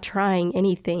without trying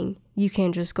anything, you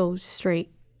can't just go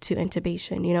straight to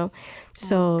intubation, you know?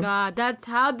 So, oh God, that's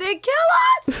how they kill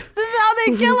us. This is how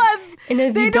they kill us. And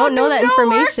if you don't know that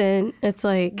information, it's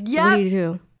like, yep. What do you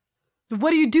do? What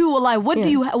do you do? Like,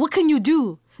 what can you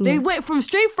do? They went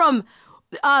straight from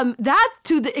that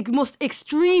to the most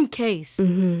extreme case.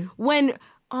 Mm-hmm. When,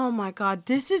 oh my God,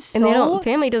 this is so and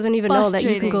family doesn't even know that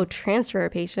you can go transfer a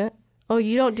patient. Oh,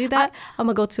 you don't do that? I'm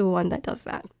going to go to one that does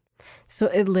that. So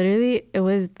it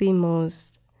was the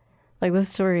most, like, this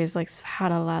story is like,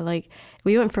 subhanAllah. Like,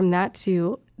 we went from that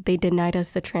to they denied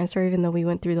us the transfer, even though we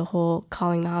went through the whole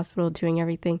calling the hospital, doing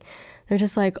everything. They're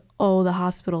just like, oh, the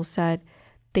hospital said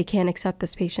they can't accept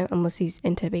this patient unless he's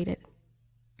intubated.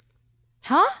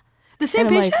 Huh? The same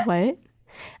and I'm patient? Like, what?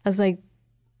 I was like,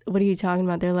 what are you talking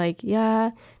about? They're like,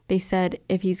 yeah, they said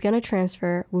if he's going to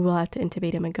transfer, we will have to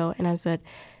intubate him and go. And I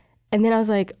was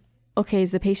like, okay,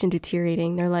 is the patient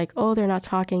deteriorating? They're like, oh, they're not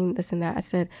talking, this and that. I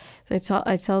said, so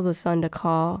I tell the son to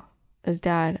call his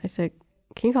dad. I said,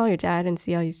 can you call your dad and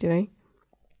see how he's doing?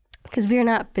 Because we're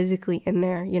not physically in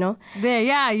there, you know?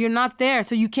 You're not there,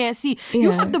 so you can't see. Yeah.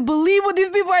 You have to believe what these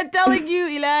people are telling you,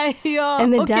 Ilahi.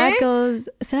 And the dad goes,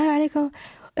 Assalamu alaikum.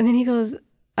 And then he goes,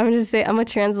 I'm going to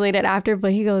translate it after,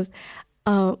 but he goes,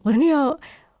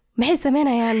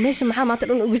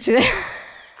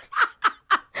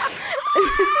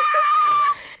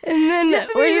 And then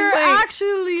you're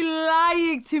actually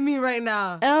lying to me right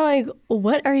now. And I'm like,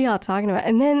 what are y'all talking about?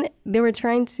 And then they were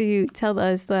trying to tell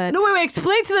us that. No, wait,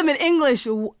 explain to them in English.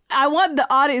 I want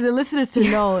the listeners to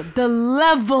know the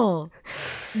level,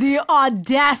 the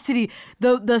audacity.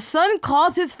 The son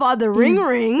calls his father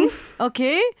ring,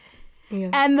 okay? Yeah.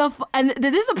 And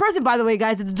this is the person, by the way,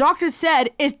 guys, that the doctor said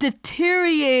is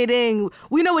deteriorating.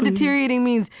 We know what deteriorating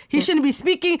means. He shouldn't be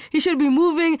speaking. He shouldn't be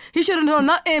moving. He shouldn't know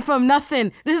nothing from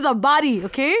nothing. This is a body,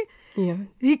 okay? Yeah.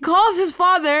 He calls his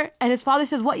father, and his father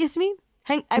says, what, Yasmin?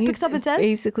 Picks up and says?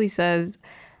 Basically says,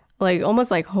 like,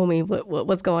 almost like, homie,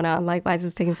 what's going on? Like, why is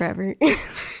this taking forever?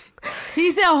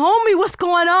 He said, homie, what's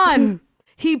going on?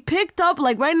 He picked up,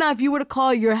 like, right now, if you were to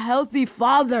call your healthy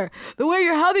father, the way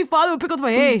your healthy father would pick up,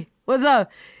 like, hey, what's up?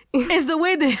 It's the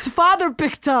way that his father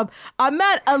picked up.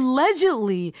 Ahmad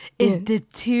allegedly is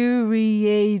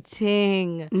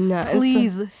deteriorating. No,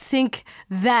 please sink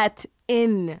that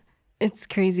in. It's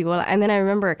crazy. Well, and then I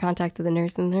remember I contacted the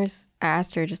nurse, and the nurse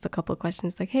asked her just a couple of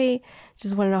questions, like, hey,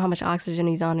 just want to know how much oxygen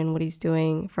he's on and what he's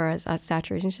doing for his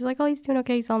saturation. She's like, oh, he's doing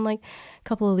okay. He's on like a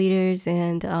couple of liters,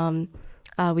 and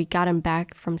we got him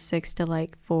back from 6 to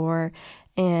like 4,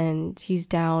 and he's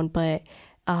down, but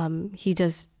he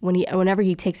just whenever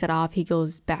he takes it off, he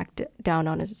goes back down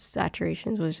on his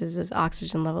saturations, which is his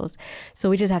oxygen levels. So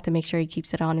we just have to make sure he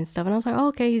keeps it on and stuff. And I was like, oh,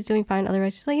 okay, he's doing fine.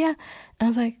 Otherwise, she's like, yeah. And I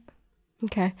was like,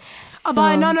 okay. So,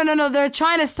 but no. They're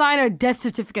trying to sign her death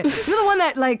certificate. You're the one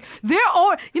that, like,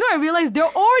 I realized they're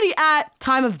already at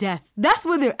time of death. That's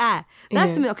where they're at.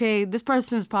 That's to me, okay, this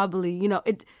person's probably,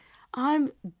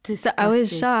 I'm disgusted. So I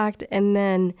was shocked. And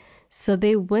then, so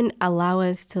they wouldn't allow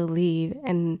us to leave.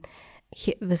 And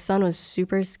the son was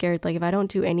super scared. Like, if I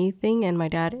don't do anything and my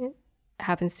dad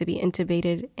happens to be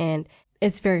intubated, and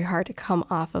it's very hard to come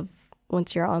off of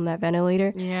once you're on that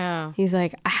ventilator. Yeah. He's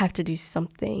like, I have to do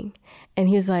something. And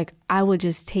he was like, I would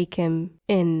just take him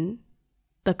in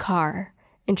the car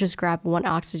and just grab one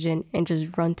oxygen and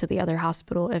just run to the other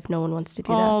hospital if no one wants to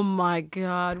do that. Oh my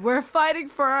God. We're fighting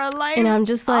for our life. And I'm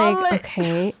just like,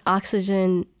 okay,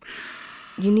 oxygen,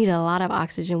 you need a lot of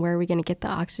oxygen. Where are we going to get the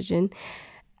oxygen?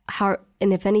 And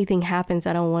if anything happens,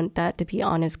 I don't want that to be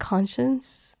on his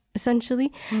conscience,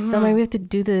 essentially. Mm-hmm. So I'm like, we have to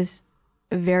do this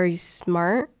very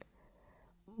smart.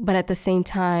 But at the same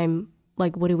time,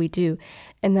 like, what do we do?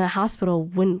 And the hospital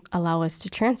wouldn't allow us to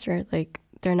transfer. Like,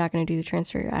 they're not going to do the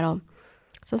transfer at all.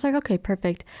 So I was like, okay,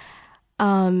 perfect.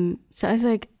 So I was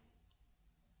like,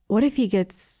 what if he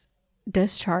gets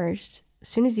discharged? As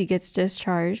soon as he gets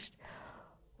discharged,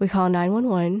 we call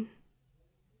 911.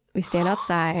 We stand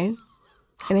outside,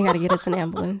 and they got to get us an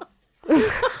ambulance.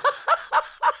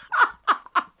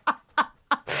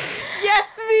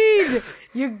 Yasmin,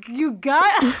 you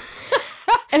got.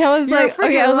 And I was like,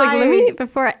 okay, I was like, let me,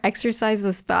 before I exercise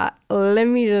this thought, let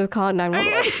me just call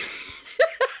 911.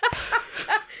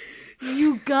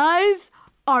 You guys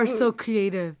are so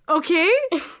creative. Okay?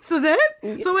 So then?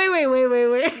 So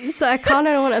wait. So I called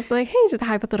 911. I was like, hey, just a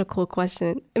hypothetical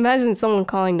question. Imagine someone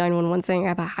calling 911 saying I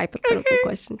have a hypothetical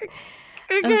question.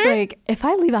 I was like, if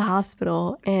I leave a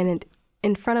hospital and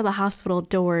in front of the hospital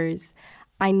doors,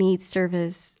 I need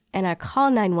service and I call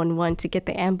 911 to get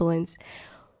the ambulance,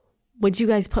 would you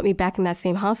guys put me back in that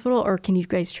same hospital, or can you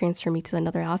guys transfer me to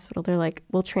another hospital? They're like,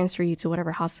 we'll transfer you to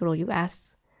whatever hospital you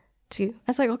asked to. I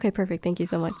was like, okay, perfect. Thank you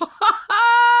so much.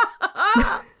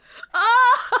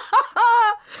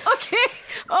 Okay.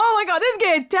 Oh my God, this is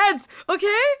getting intense.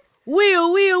 Okay.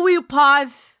 We'll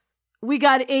pause. We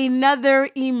got another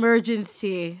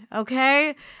emergency,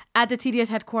 okay, at the TDS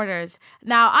headquarters.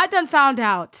 Now, I done found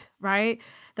out, right,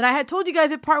 that I had told you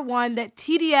guys in part 1 that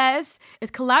TDS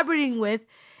is collaborating with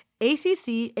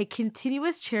ACC, a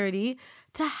continuous charity,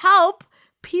 to help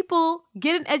people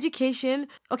get an education,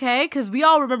 okay? Because we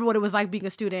all remember what it was like being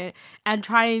a student and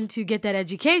trying to get that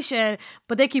education,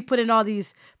 but they keep putting all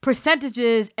these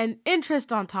percentages and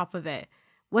interest on top of it.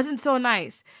 Wasn't so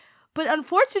nice. But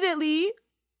unfortunately,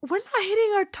 we're not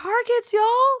hitting our targets,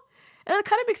 y'all. And it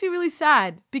kind of makes me really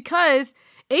sad because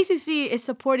ACC is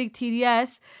supporting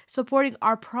TDS, supporting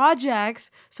our projects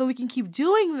so we can keep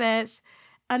doing this,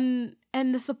 and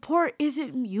the support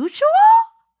isn't mutual?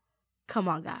 Come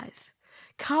on, guys.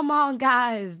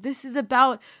 This is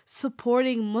about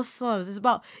supporting Muslims. It's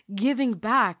about giving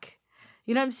back.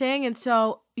 You know what I'm saying? And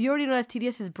so you already know that's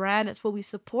TDS's brand. That's what we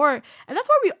support. And that's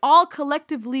what we all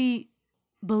collectively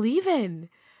believe in.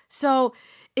 So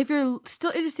if you're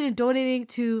still interested in donating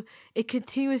to a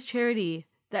continuous charity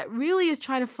that really is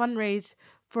trying to fundraise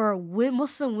for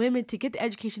Muslim women to get the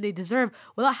education they deserve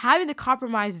without having to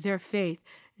compromise their faith,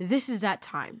 this is that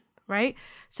time, right?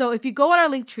 So if you go on our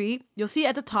link tree, you'll see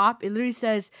at the top, it literally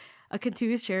says a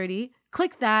continuous charity.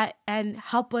 Click that and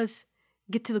help us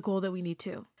get to the goal that we need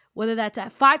to. Whether that's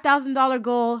at $5,000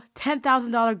 goal,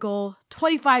 $10,000 goal,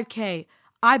 $25K,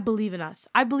 I believe in us.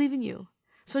 I believe in you.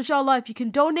 So inshallah, if you can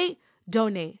donate.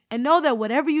 And know that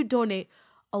whatever you donate,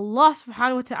 Allah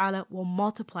subhanahu wa ta'ala will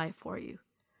multiply it for you.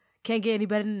 Can't get any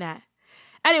better than that.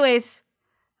 Anyways,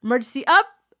 emergency up,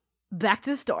 back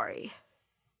to the story.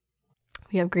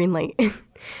 We have green light.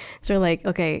 So we're like,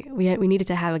 okay, we needed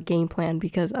to have a game plan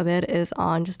because Abed is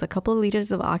on just a couple of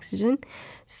liters of oxygen.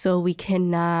 So we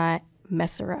cannot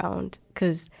mess around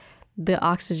because the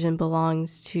oxygen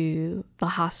belongs to the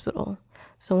hospital.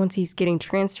 So once he's getting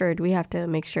transferred, we have to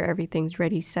make sure everything's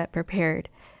ready, set, prepared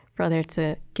for there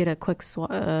to get a quick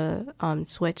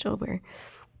switch over.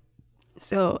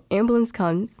 So ambulance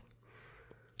comes.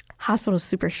 Hospital's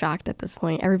super shocked at this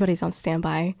point. Everybody's on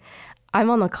standby. I'm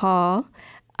on the call.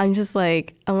 I'm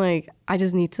like, I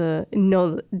just need to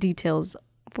know the details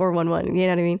 411. You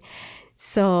know what I mean?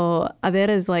 So Abed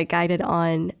is like guided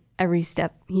on every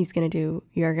step he's going to do.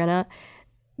 You're going to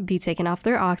be taken off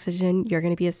their oxygen. You're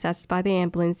going to be assessed by the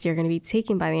ambulance. You're going to be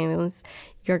taken by the ambulance.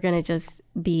 You're going to just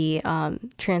be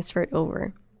transferred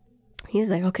over.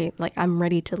 He's like, okay, like I'm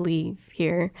ready to leave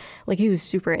here. Like he was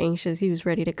super anxious. He was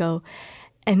ready to go.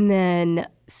 And then,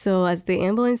 so as the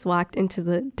ambulance walked into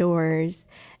the doors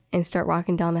and start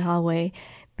walking down the hallway,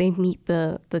 they meet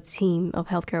the team of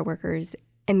healthcare workers,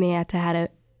 and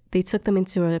they took them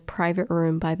into a private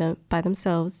room by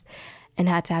themselves and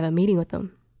had to have a meeting with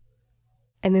them.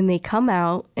 And then they come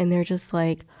out and they're just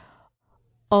like,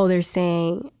 oh, they're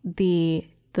saying the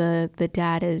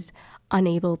dad is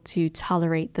unable to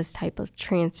tolerate this type of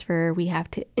transfer. We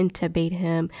have to intubate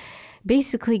him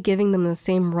basically giving them the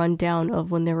same rundown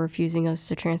of when they were refusing us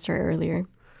to transfer earlier.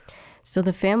 So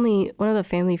one of the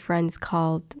family friends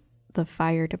called the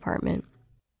fire department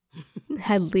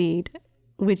head lead,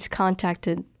 which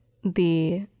contacted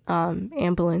the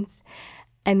ambulance.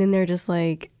 And then they're just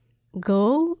like,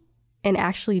 go and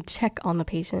actually check on the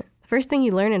patient. First thing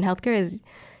you learn in healthcare is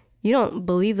you don't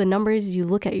believe the numbers, you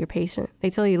look at your patient. They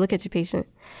tell you, look at your patient.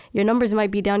 Your numbers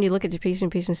might be down, you look at your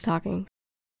patient, patient's talking.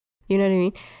 You know what I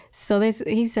mean? So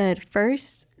he said,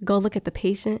 first, go look at the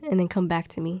patient and then come back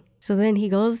to me. So then he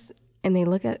goes and they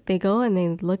look at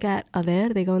Adair,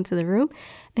 they go into the room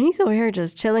and he's over here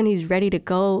just chilling. He's ready to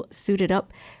go, suited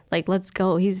up. Like, let's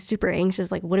go. He's super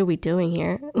anxious. Like, what are we doing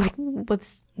here? Like,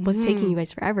 what's taking you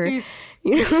guys forever? You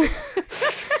know?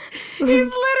 He's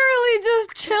literally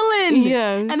just chilling.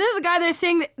 Yeah. And this is a guy they're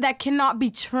saying that cannot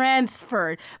be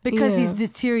transferred because he's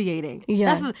deteriorating.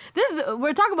 Yeah.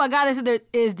 We're talking about a guy that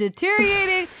is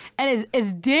deteriorating and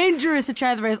is dangerous to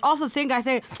transfer. It's also the same guy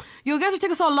saying, yo, guys are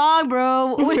taking so long,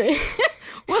 bro.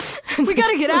 We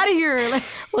gotta get out of here.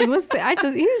 Like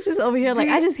he's just over here. Like,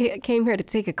 I just came here to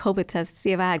take a COVID test to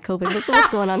see if I had COVID. What's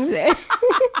going on today?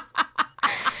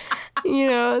 You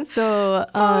know, so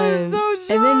I'm so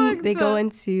shocked. And then they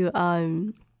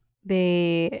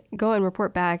go and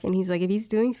report back, and he's like, if he's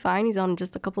doing fine, he's on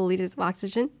just a couple of liters of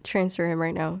oxygen, transfer him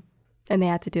right now. And they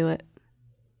had to do it.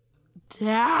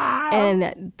 Damn.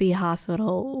 And the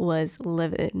hospital was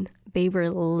livid. They were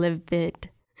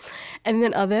livid. And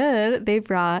then they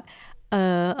brought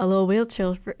a little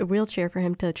wheelchair for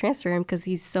him to transfer him because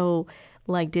he's so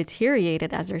like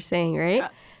deteriorated, as they're saying, right?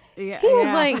 He was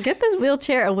like, get this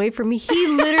wheelchair away from me. He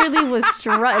literally was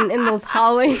strutting in those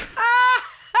hallways.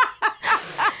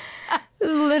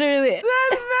 Literally.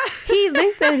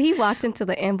 They said he walked into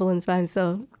the ambulance by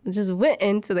himself. Just went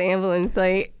into the ambulance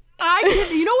like...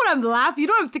 You know what I'm laughing? You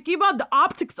know what I'm thinking about? The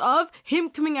optics of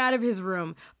him coming out of his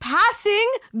room, passing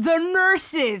the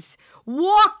nurses,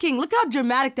 walking. Look how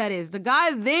dramatic that is. The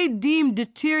guy they deemed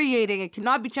deteriorating and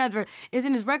cannot be transferred is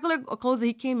in his regular clothes that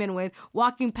he came in with,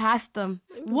 walking past them.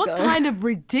 What kind of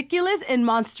ridiculous and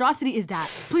monstrosity is that?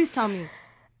 Please tell me.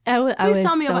 Please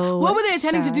tell me about what were they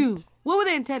intending to do? What were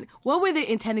they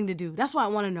intending to do? That's what I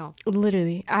want to know.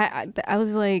 Literally, I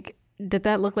was like, did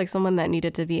that look like someone that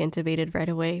needed to be intubated right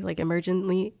away, like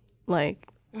emergently? Like,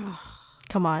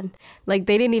 come on. Like,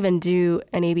 they didn't even do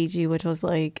an ABG, which was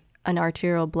like an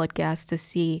arterial blood gas, to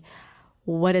see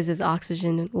what is his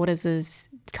oxygen, what is his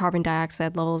carbon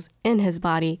dioxide levels in his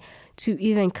body, to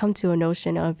even come to a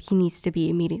notion of he needs to be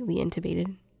immediately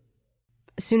intubated.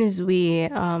 As soon as we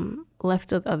left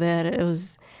there, it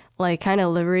was like kind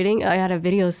of liberating. I had a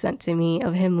video sent to me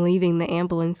of him leaving the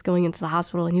ambulance, going into the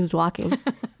hospital, and he was walking.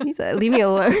 He said, leave me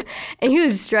alone. And he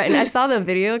was strutting. I saw the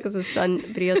video because his son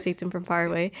videotaped him from far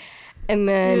away. And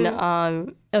then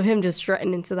of him just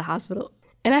strutting into the hospital.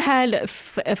 And I had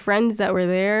friends that were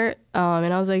there,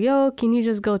 and I was like, yo, can you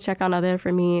just go check on Adair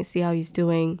for me, see how he's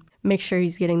doing, make sure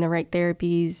he's getting the right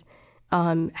therapies.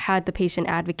 Had the patient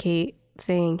advocate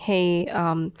saying, hey,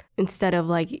 instead of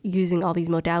like using all these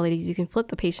modalities, you can flip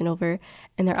the patient over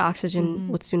and their oxygen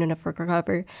would soon enough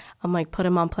recover. I'm like, put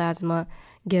him on plasma,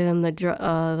 give him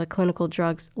the clinical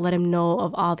drugs, let him know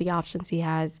of all the options he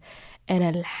has. And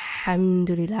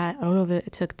alhamdulillah, I don't know if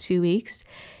it took 2 weeks,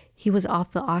 he was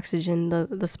off the oxygen,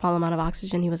 the small amount of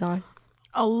oxygen he was on.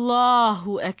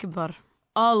 Allahu Akbar.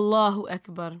 Allahu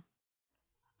Akbar.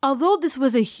 Although this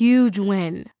was a huge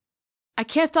win, I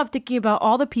can't stop thinking about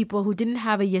all the people who didn't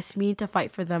have a Yasmin to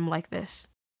fight for them like this.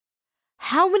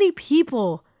 How many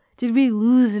people did we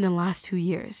lose in the last 2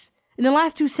 years? In the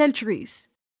last 2 centuries?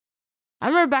 I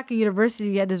remember back in university,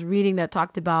 we had this reading that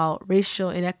talked about racial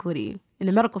inequity in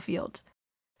the medical field.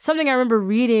 Something I remember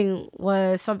reading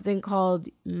was something called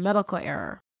medical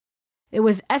error. It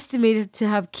was estimated to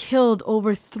have killed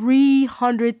over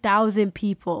 300,000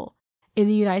 people in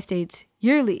the United States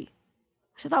yearly,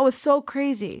 which I thought was so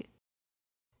crazy.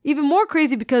 Even more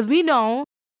crazy because we know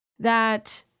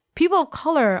that people of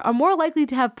color are more likely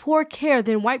to have poor care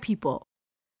than white people.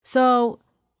 So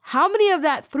how many of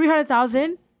that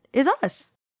 300,000 is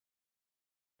us?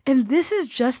 And this is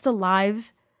just the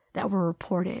lives that were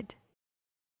reported.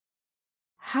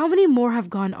 How many more have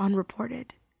gone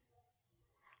unreported?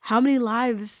 How many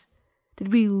lives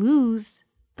did we lose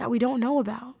that we don't know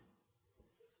about?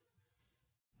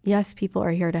 Yes, people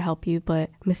are here to help you, but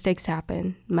mistakes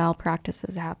happen.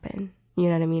 Malpractices happen. You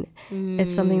know what I mean?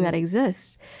 It's something that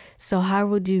exists. So how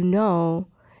would you know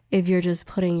if you're just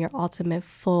putting your ultimate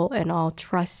full and all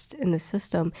trust in the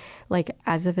system, like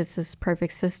as if it's this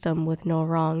perfect system with no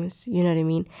wrongs? You know what I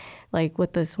mean? Like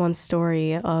with this one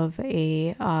story of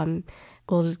a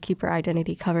we'll just keep her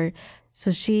identity covered.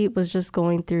 So she was just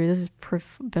going through, this is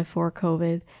before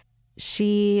COVID.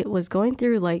 She was going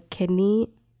through like kidney.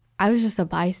 I was just a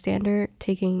bystander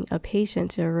taking a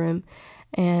patient to a room.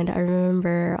 And I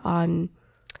remember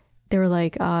they were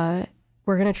like,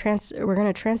 we're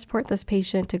gonna transport this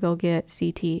patient to go get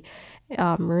CT,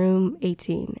 room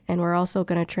 18, and we're also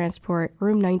gonna transport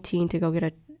room 19 to go get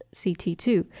a CT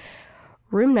too.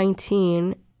 Room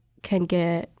 19 can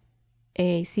get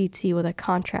a CT with a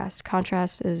contrast.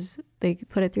 Contrast is they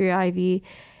put it through your IV,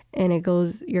 and it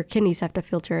goes. Your kidneys have to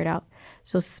filter it out.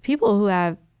 So people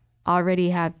who already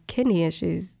have kidney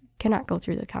issues cannot go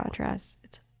through the contrast.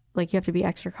 It's like you have to be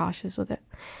extra cautious with it.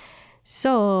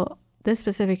 So this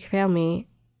specific family,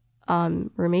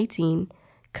 room 18,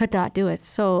 could not do it.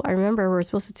 So I remember we were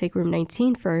supposed to take room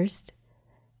 19 first,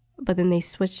 but then they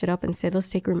switched it up and said, let's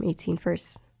take room 18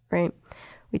 first, right?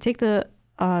 We take the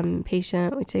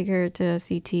patient, we take her to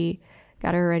CT,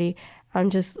 got her ready.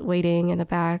 I'm just waiting in the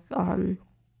back. All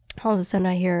of a sudden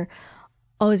I hear,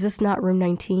 oh, is this not room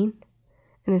 19?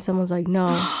 And then someone's like,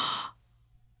 no.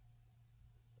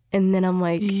 And then I'm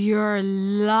like, you're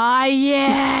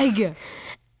lying.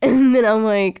 And then I'm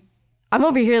like, I'm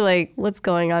over here like, what's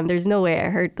going on? There's no way I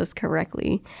heard this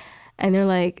correctly. And they're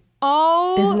like,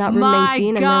 oh, this is not room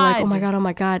 19. God. And they're like, oh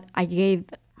my God, I gave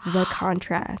the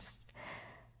contrast.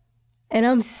 And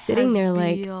I'm sitting there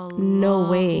like, no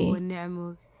way.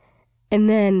 And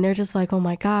then they're just like, oh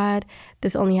my God,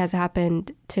 this only has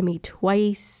happened to me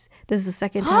twice. This is the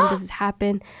second time this has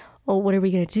happened. Oh, what are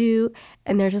we going to do?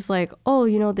 And they're just like, oh,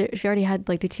 she already had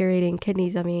like deteriorating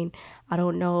kidneys. I mean, I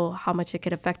don't know how much it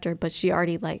could affect her, but she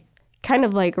already like kind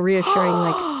of like reassuring,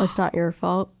 like, oh, it's not your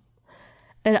fault.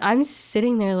 And I'm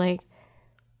sitting there like,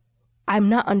 I'm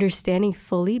not understanding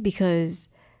fully because,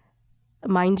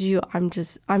 mind you,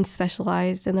 I'm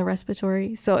specialized in the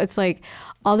respiratory. So it's like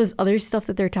all this other stuff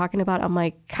that they're talking about, I'm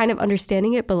like kind of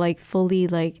understanding it, but like fully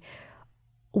like,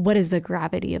 what is the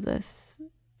gravity of this?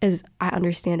 Is I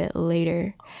understand it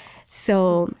later.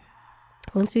 So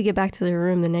once we get back to the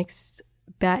room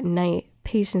that night,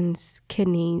 patient's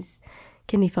kidney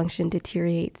function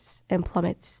deteriorates and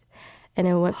plummets. And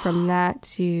it went from that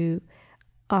to,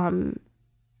 by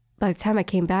the time I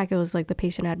came back, it was like the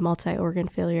patient had multi-organ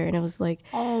failure. And it was like,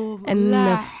 and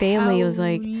the family was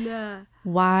like,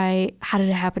 why, how did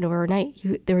it happen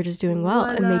overnight? They were just doing well.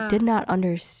 And they did not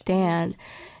understand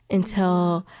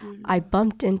until I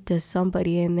bumped into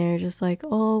somebody and they're just like,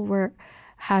 oh, we're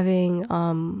having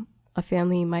a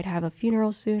family might have a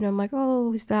funeral soon. I'm like,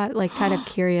 oh, is that like kind of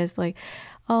curious, like,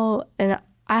 oh, and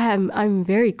I'm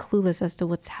very clueless as to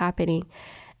what's happening.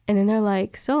 And then they're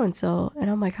like, so and so, and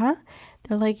I'm like, huh?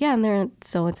 They're like, yeah, and they're in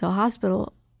so and so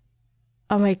hospital.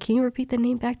 I'm like, can you repeat the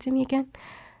name back to me again?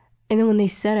 And then when they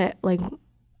said it, like,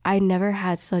 I never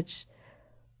had such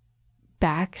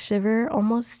back shiver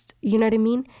almost, you know what I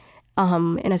mean?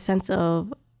 In a sense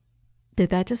of,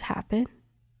 did that just happen?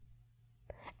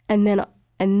 And then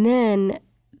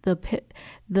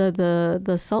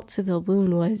the salt to the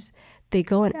wound was they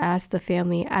go and ask the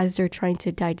family as they're trying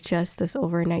to digest this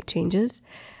overnight changes,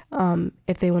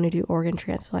 if they want to do organ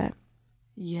transplant.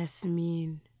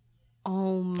 Yasmin.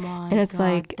 Oh my God. And it's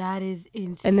like, that is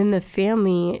insane. And then the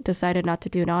family decided not to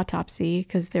do an autopsy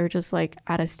because they were just like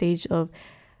at a stage of,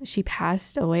 she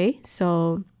passed away,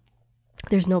 so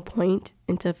there's no point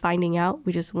into finding out.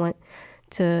 We just want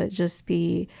to just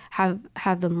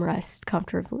have them rest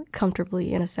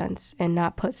comfortably in a sense, and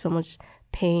not put so much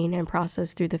pain and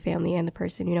process through the family and the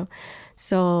person,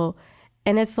 So,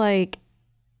 and it's like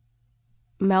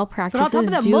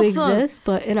malpractices do exist,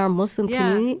 but in our Muslim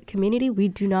community, we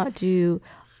do not do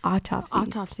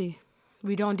autopsies.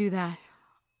 We don't do that.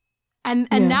 And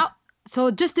now, so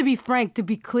just to be frank, to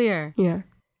be clear,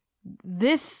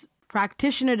 this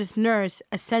practitioner, this nurse,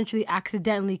 essentially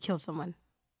accidentally killed someone.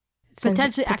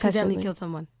 Potentially accidentally killed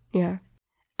someone. Yeah.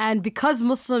 And because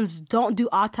Muslims don't do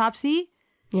autopsy,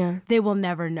 they will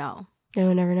never know. They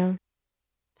will never know.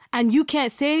 And you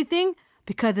can't say anything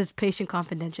because it's patient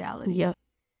confidentiality. Yep.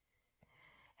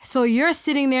 So you're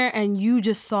sitting there and you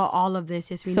just saw all of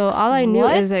this. So all I knew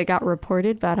is it got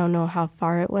reported, but I don't know how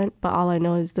far it went. But all I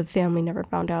know is the family never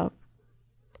found out.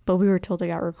 But we were told it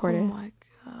got reported. Oh my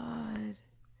God.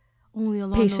 Only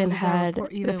Allah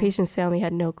the patient's family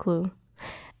had no clue.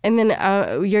 And then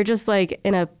you're just like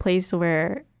in a place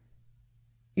where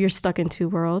you're stuck in two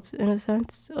worlds in a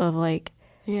sense of like,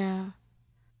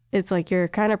 it's like you're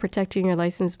kind of protecting your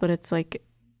license, but it's like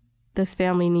this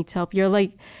family needs help. You're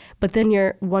like, but then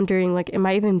you're wondering like, am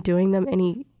I even doing them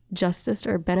any justice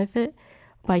or benefit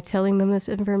by telling them this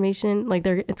information? Like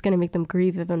it's going to make them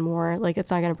grieve even more. Like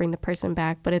it's not going to bring the person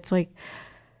back, but it's like,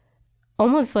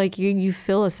 almost like you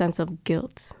feel a sense of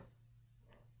guilt.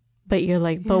 But you're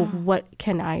like, but what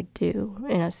can I do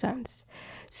in a sense?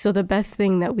 So the best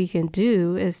thing that we can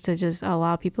do is to just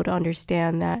allow people to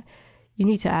understand that you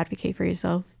need to advocate for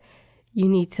yourself. You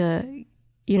need to,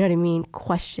 you know what I mean,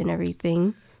 question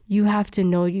everything. You have to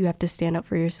know, you have to stand up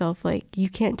for yourself. Like, you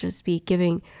can't just be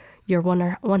giving your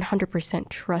 100%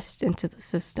 trust into the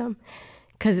system,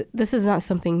 because this is not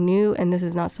something new, and this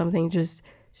is not something just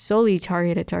solely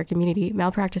targeted to our community.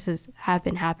 Malpractices have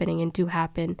been happening and do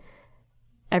happen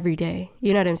every day.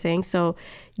 You know what I'm saying? So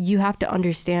you have to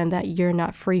understand that you're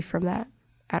not free from that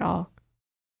at all.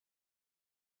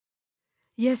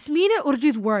 Yasmina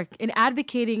Urji's work in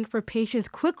advocating for patients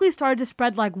quickly started to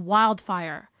spread like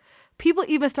wildfire. People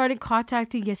even started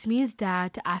contacting Yasmin's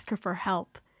dad to ask her for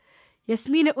help.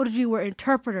 Yasmina Urji were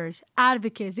interpreters,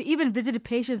 advocates. They even visited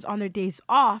patients on their days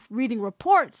off, reading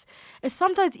reports, and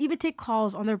sometimes even take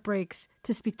calls on their breaks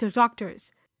to speak to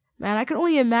doctors. Man, I can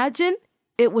only imagine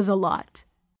it was a lot.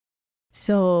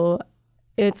 So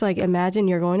it's like, imagine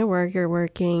you're going to work, you're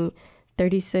working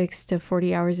 36 to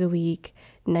 40 hours a week,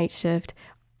 night shift.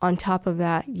 On top of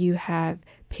that, you have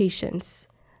patients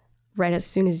right as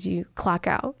soon as you clock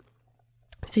out.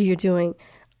 So you're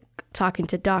talking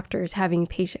to doctors, having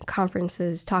patient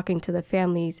conferences, talking to the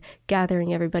families,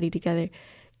 gathering everybody together.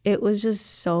 It was just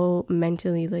so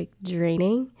mentally like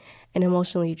draining and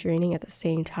emotionally draining at the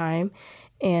same time.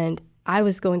 And I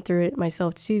was going through it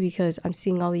myself too, because I'm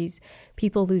seeing all these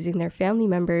people losing their family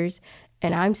members,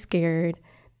 and I'm scared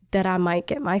that I might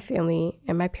get my family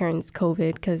and my parents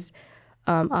COVID, because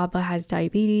Abba has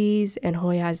diabetes and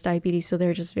Hoya has diabetes, so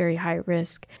they're just very high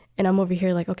risk. And I'm over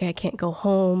here like, okay, I can't go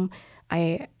home.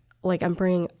 I'm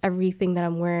bringing everything that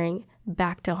I'm wearing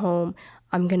back to home.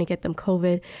 I'm going to get them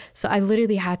COVID. So I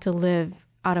literally had to live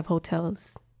out of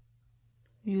hotels.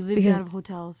 You lived out of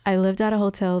hotels? I lived out of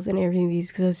hotels and Airbnbs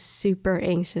because I was super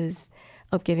anxious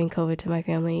of giving COVID to my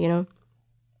family, you know?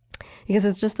 Because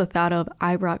it's just the thought of,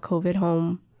 I brought COVID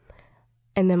home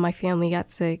and then my family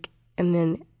got sick, and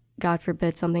then God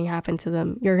forbid something happened to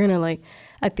them. You're going to like,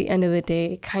 at the end of the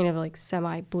day, kind of like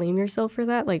semi-blame yourself for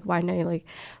that. Like, why not like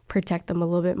protect them a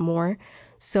little bit more?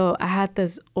 So I had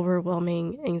this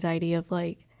overwhelming anxiety of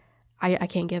like, I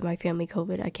can't give my family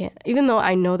COVID. I can't, even though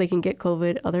I know they can get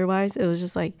COVID otherwise. It was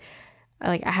just like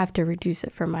I have to reduce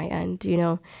it from my end, you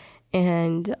know?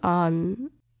 And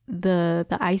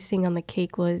the icing on the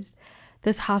cake was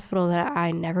this hospital that I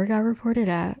never got reported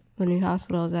at, the new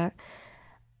hospital, that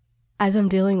as I'm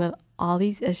dealing with all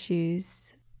these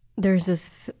issues, there's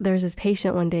this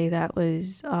patient one day that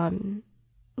was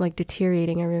like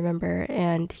deteriorating, I remember,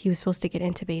 and he was supposed to get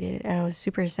intubated, and I was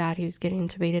super sad he was getting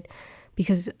intubated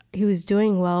because he was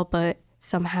doing well, but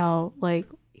somehow like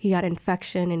he got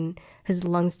infection and his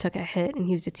lungs took a hit and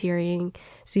he was deteriorating,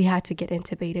 so he had to get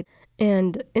intubated.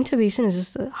 And intubation is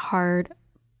just a hard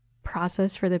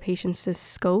process for the patients to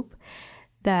scope,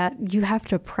 that you have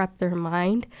to prep their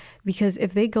mind, because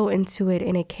if they go into it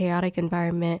in a chaotic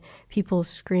environment, people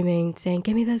screaming, saying,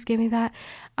 give me this, give me that,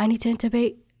 I need to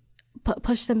intubate,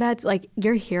 push the meds, like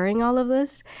you're hearing all of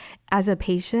this as a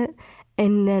patient,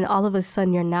 and then all of a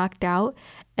sudden you're knocked out,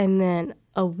 and then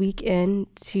a week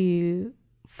into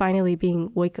finally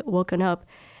being woken up,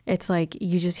 it's like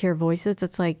you just hear voices.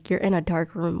 It's like you're in a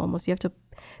dark room almost. You have to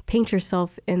paint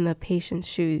yourself in the patient's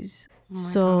shoes.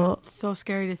 Oh God, it's so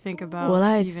scary to think about.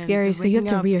 Well, it's scary. So you have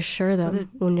to reassure them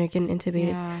when you're getting intubated.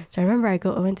 Yeah. So I remember I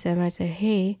went to him and I said,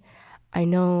 hey, I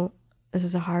know this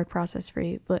is a hard process for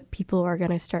you, but people are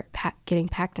going to start getting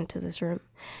packed into this room,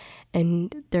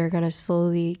 and they're going to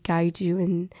slowly guide you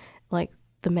in like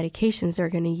the medications they're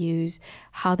going to use,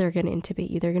 how they're going to intubate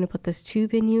you. They're going to put this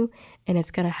tube in you, and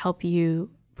it's going to help you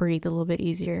breathe a little bit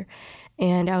easier.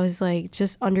 And I was like,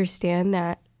 just understand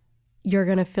that you're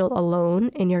going to feel alone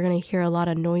and you're going to hear a lot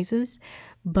of noises,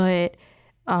 but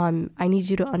I need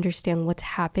you to understand what's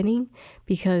happening,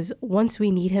 because once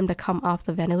we need him to come off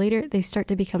the ventilator, they start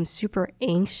to become super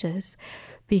anxious,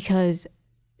 because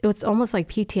it's almost like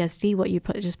PTSD, what you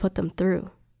just put them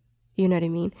through. You know what I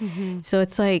mean? Mm-hmm. So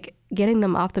it's like getting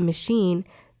them off the machine.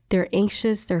 They're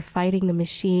anxious. They're fighting the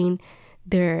machine.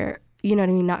 They're, you know what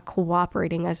I mean, not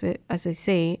cooperating, as they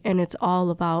say. And it's all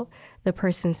about the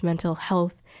person's mental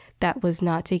health that was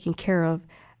not taken care of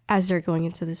as they're going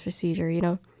into this procedure, you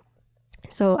know?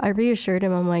 So I reassured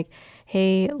him. I'm like,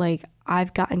 hey, like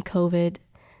I've gotten COVID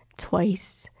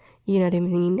twice, you know what I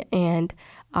mean? And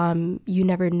you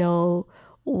never know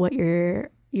what your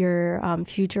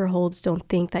future holds. Don't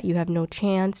think that you have no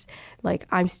chance. Like,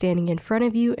 I'm standing in front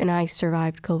of you and I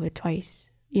survived COVID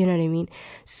twice. You know what I mean?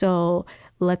 So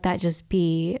let that just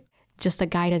be just a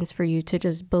guidance for you to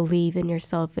just believe in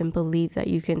yourself and believe that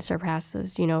you can surpass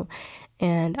this, you know?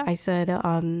 And I said,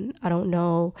 I don't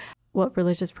know what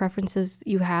religious preferences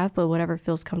you have, but whatever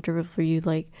feels comfortable for you,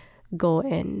 like go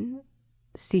and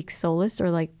seek solace or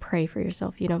like pray for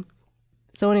yourself, you know?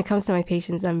 So when it comes to my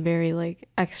patients, I'm very like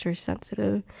extra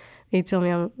sensitive. They tell me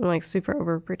I'm like super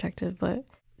overprotective, but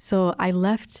so I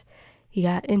left, he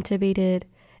got intubated,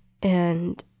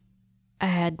 and I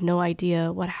had no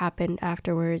idea what happened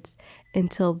afterwards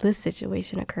until this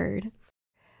situation occurred.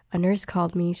 A nurse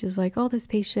called me. She was like, oh, this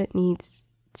patient needs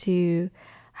to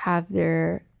have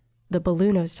the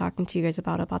balloon I was talking to you guys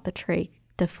about the trach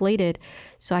deflated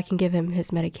so I can give him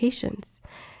his medications.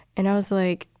 And I was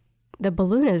like, the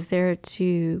balloon is there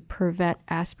to prevent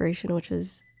aspiration, which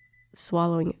is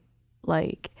swallowing,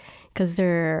 like, because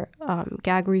their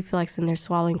gag reflex and their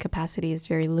swallowing capacity is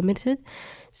very limited.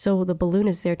 So the balloon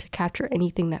is there to capture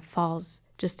anything that falls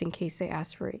just in case they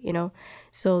aspirate, you know?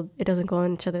 So it doesn't go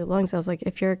into their lungs. I was like,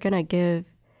 if you're going to give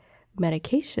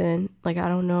medication, like, I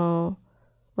don't know,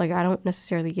 like, I don't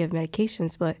necessarily give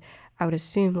medications, but I would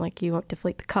assume, like, you won't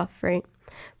deflate the cuff, right?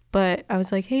 But I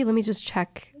was like, hey, let me just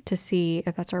check to see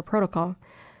if that's our protocol.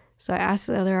 So I asked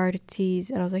the other RTs,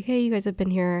 and I was like, hey, you guys have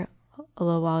been here a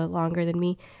little while longer than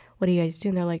me. What do you guys do?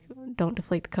 And they're like, don't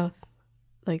deflate the cuff.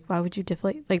 Like, why would you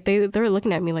deflate? Like, they were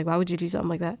looking at me like, why would you do something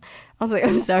like that? I was like,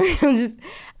 I'm sorry.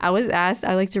 I was asked.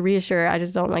 I like to reassure. I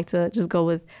just don't like to just go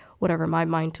with whatever my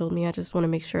mind told me. I just want to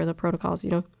make sure the protocols, you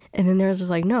know? And then they was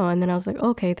just like, no. And then I was like,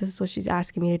 okay, this is what she's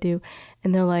asking me to do.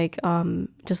 And they're like,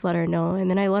 just let her know. And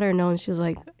then I let her know, and she was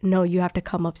like, no, you have to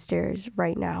come upstairs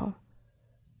right now.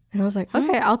 And I was like,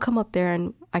 okay, I'll come up there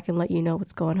and I can let you know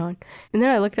what's going on. And then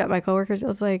I looked at my coworkers. I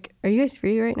was like, are you guys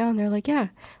free right now? And they're like, yeah.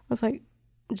 I was like,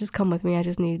 just come with me. I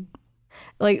just need,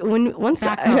 like, once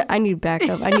I need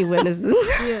backup. I need witnesses.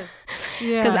 Yeah.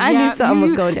 Because I knew something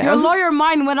was going down. Your lawyer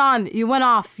mind went on. You went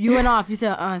off. You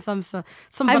said, some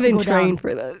I've been trained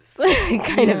for this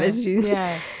kind of issues.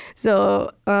 Yeah.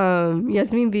 So,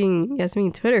 Yasmin being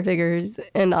Yasmin Twitter figures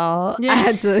and all, I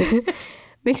had to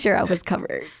make sure I was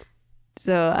covered.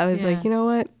 So I was like, you know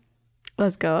what?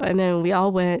 Let's go. And then we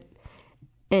all went,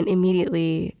 and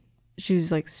immediately she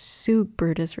was like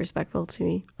super disrespectful to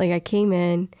me. Like, I came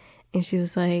in and she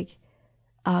was like,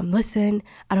 listen,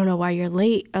 I don't know why you're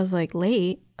late. I was like,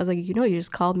 late? I was like, you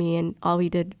just called me, and all we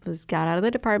did was got out of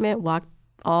the department, walked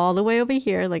all the way over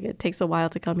here. Like, it takes a while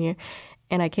to come here.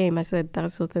 And I came. I said, that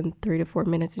was within 3 to 4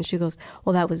 minutes. And she goes,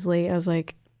 well, that was late. I was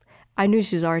like, I knew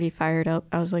she was already fired up.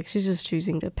 I was like, she's just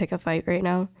choosing to pick a fight right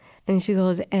now. And she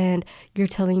goes, and you're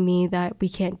telling me that we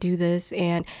can't do this,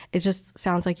 and it just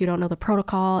sounds like you don't know the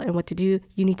protocol and what to do.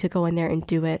 You need to go in there and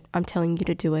do it. I'm telling you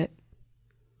to do it.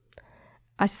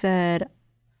 I said,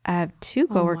 I have 2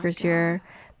 coworkers here.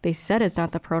 They said it's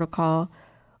not the protocol.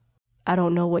 I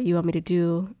don't know what you want me to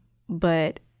do,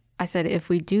 but I said, if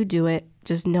we do it,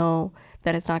 just know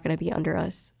that it's not going to be under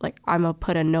us. Like, I'm going to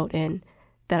put a note in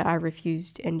that I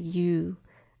refused, and you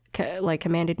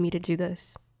commanded me to do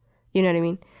this. You know what I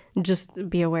mean? Just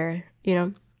be aware, you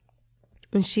know?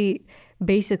 And she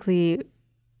basically,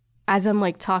 as I'm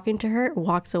like talking to her,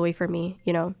 walks away from me,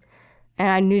 you know? And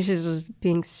I knew she was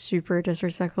being super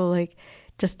disrespectful, like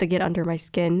just to get under my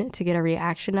skin, to get a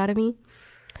reaction out of me.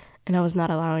 And I was not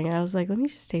allowing it. I was like, let me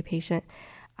just stay patient.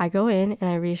 I go in and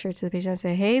I reassure to the patient. I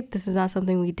say, hey, this is not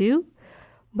something we do,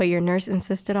 but your nurse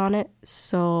insisted on it.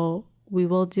 So we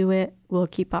will do it. We'll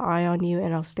keep an eye on you,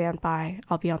 and I'll stand by.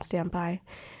 I'll be on standby.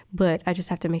 But I just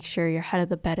have to make sure your head of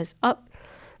the bed is up.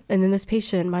 And then this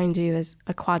patient, mind you, is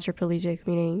a quadriplegic,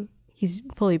 meaning he's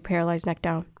fully paralyzed neck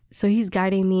down. So he's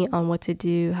guiding me on what to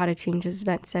do, how to change his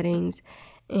vent settings.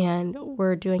 And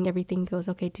we're doing everything. He goes,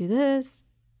 okay, do this.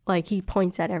 Like, he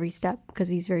points at every step because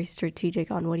he's very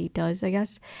strategic on what he does, I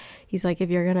guess. He's like, if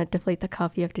you're going to deflate the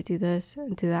cuff, you have to do this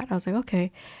and do that. I was like,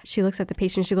 okay. She looks at the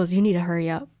patient. She goes, you need to hurry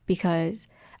up, because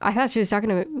I thought she was talking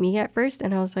to me at first.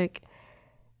 And I was like,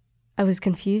 I was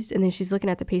confused. And then she's looking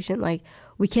at the patient like,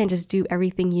 we can't just do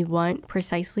everything you want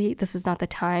precisely. This is not the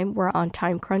time. We're on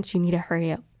time crunch. You need to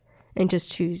hurry up and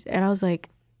just choose. And I was like,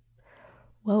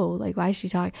 whoa, like, why is she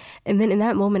talking? And then in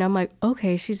that moment, I'm like,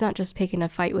 okay, she's not just picking a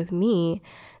fight with me.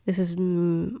 This is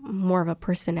more of a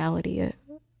personality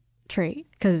trait.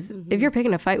 Because if you're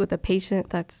picking a fight with a patient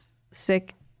that's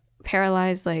sick,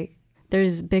 paralyzed, like,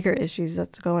 there's bigger issues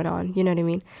that's going on. You know what I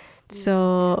mean?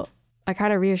 So I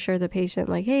kind of reassured the patient,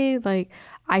 like, hey, like,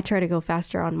 I try to go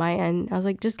faster on my end. I was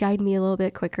like, just guide me a little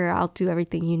bit quicker. I'll do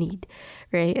everything you need,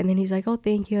 right? And then he's like, oh,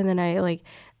 thank you. And then I, like,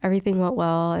 everything went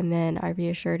well. And then I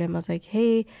reassured him. I was like,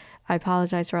 hey, I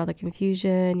apologize for all the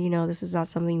confusion. You know, this is not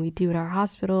something we do in our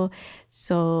hospital.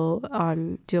 So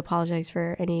do apologize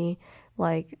for any,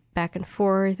 like, back and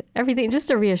forth, everything, just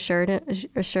to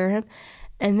assure him.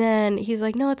 And then he's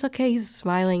like, no, it's okay. He's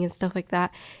smiling and stuff like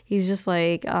that. He's just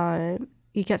like,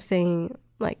 he kept saying,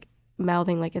 like,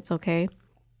 mouthing like it's okay.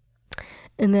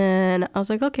 And then I was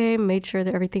like, okay, made sure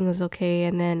that everything was okay.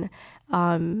 And then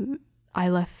I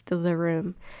left the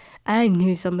room. I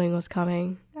knew something was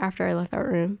coming after I left that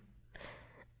room.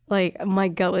 Like, my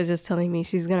gut was just telling me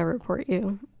she's going to report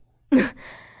you.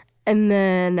 And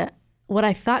then what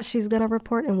I thought she's going to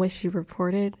report and what she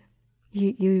reported,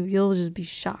 you'll just be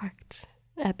shocked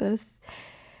at this.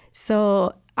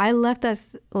 So I left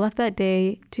that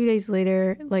day. 2 days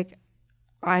later, like,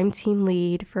 I'm team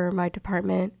lead for my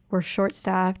department. We're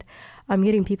short-staffed. I'm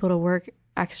getting people to work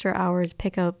extra hours,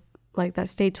 pick up, like, that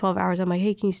stayed 12 hours. I'm like,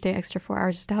 hey, can you stay extra 4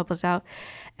 hours just to help us out?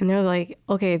 And they're like,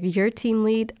 okay, if you're team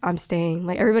lead, I'm staying.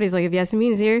 Like, everybody's like, if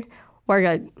Yasmin's here, we're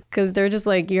good. Because they're just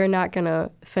like, you're not going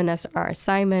to finesse our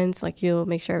assignments. Like, you'll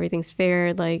make sure everything's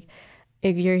fair. Like,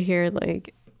 if you're here,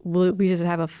 like, we just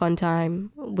have a fun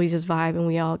time. We just vibe and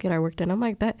we all get our work done. I'm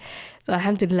like, bet. So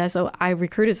alhamdulillah. So I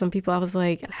recruited some people. I was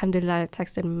like, alhamdulillah, I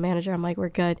texted my manager. I'm like, we're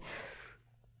good.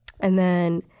 And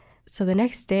then, so the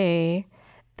next day,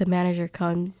 the manager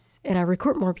comes and I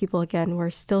recruit more people again. We're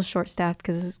still short-staffed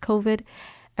because this is COVID.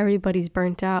 Everybody's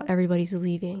burnt out. Everybody's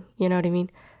leaving. You know what I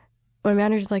mean? My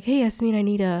manager's like, hey, Yasmin, I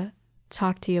need to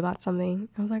talk to you about something.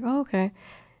 I was like, oh, okay.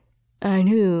 I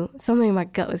knew something in my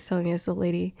gut was telling me it's a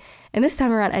lady. And this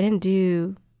time around, I didn't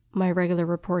do my regular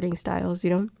reporting styles,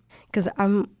 you know, because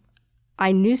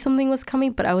I knew something was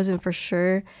coming, but I wasn't for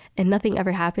sure. And nothing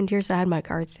ever happened here, so I had my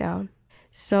guards down.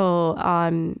 So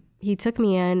he took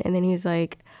me in, and then he was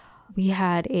like, we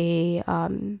had a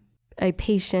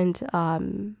patient,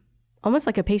 almost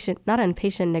like a patient, not a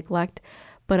patient neglect,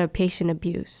 but a patient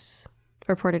abuse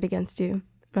reported against you.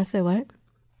 And I said, what?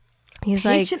 He's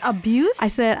patient like, abuse? I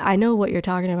said, I know what you're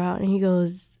talking about. And he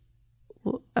goes,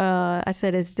 I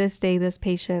said, is this day, this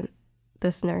patient,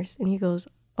 this nurse? And he goes,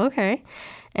 okay.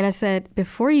 And I said,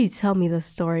 before you tell me the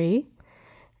story,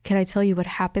 can I tell you what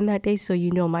happened that day so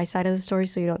you know my side of the story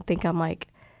so you don't think I'm like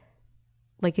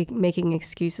making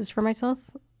excuses for myself?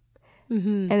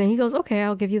 Mm-hmm. And then he goes, okay,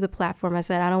 I'll give you the platform. I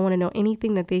said, I don't want to know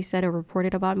anything that they said or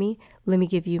reported about me. Let me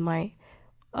give you my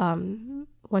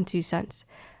 1-2 cents.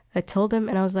 I told him,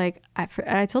 and I was like,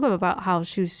 I told him about how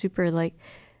she was super, like,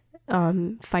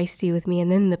 feisty with me,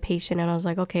 and then the patient, and I was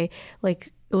like, okay,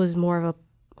 like, it was more of a,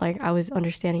 like, I was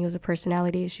understanding it was a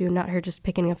personality issue, not her just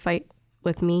picking a fight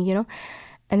with me, you know?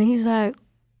 And then he's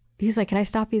like, can I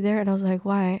stop you there? And I was like,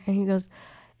 why? And he goes,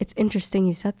 it's interesting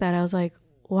you said that. I was like,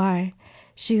 why?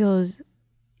 She goes,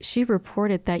 she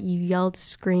reported that you yelled,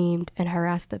 screamed, and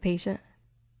harassed the patient.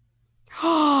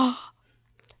 I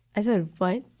said,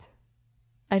 what?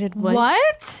 I did what?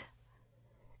 What?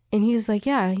 And he was like,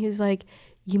 yeah. He was like,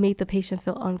 you made the patient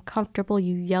feel uncomfortable.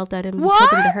 You yelled at him. You what?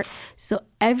 told him to hurt. So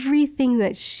everything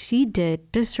that she did,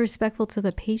 disrespectful to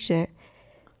the patient,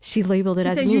 she labeled it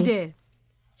as me. She said you did.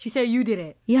 She said you did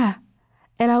it. Yeah.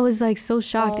 And I was like so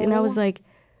shocked. And I was like,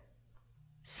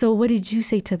 so what did you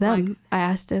say to them? Like, I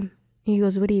asked him. He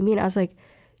goes, what do you mean? I was like,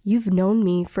 you've known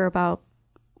me for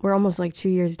we're almost like 2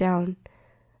 years down.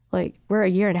 Like, we're a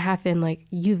year and a half in, like,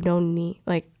 you've known me.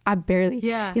 Like, I barely.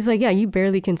 Yeah. He's like, yeah, you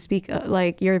barely can speak.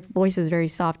 Like, your voice is very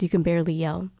soft. You can barely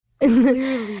yell.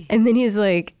 Clearly. And then he's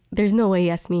like, there's no way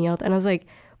Yasmin yelled. And I was like,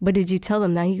 but did you tell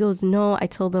them that? He goes, no, I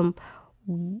told them.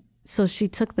 So she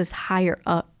took this higher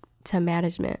up to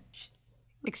management.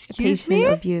 Excuse me?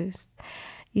 Patient abuse.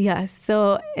 Yeah.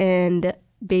 So, and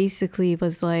basically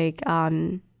was like,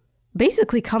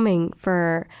 basically coming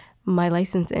for my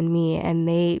license and me, and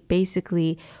they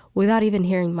basically, without even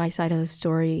hearing my side of the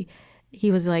story,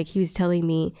 he was telling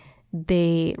me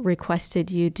they requested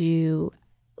you do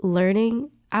learning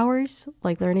hours,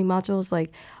 like learning modules,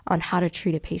 like on how to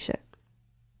treat a patient.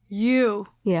 You.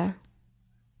 Yeah.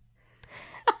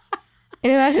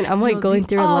 And imagine, I'm like going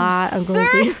through a lot. I'm going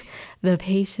through the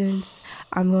patients.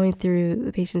 I'm going through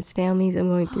the patients' families. I'm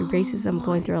going through races. I'm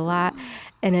going through a lot.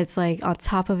 And it's like on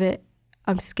top of it,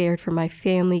 I'm scared for my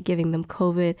family, giving them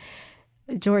COVID.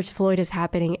 George Floyd is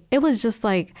happening. It was just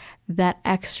like that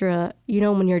extra, you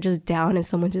know, when you're just down and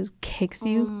someone just kicks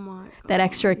you, that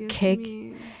extra kick.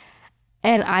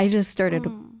 And I just started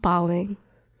bawling.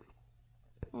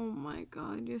 Oh my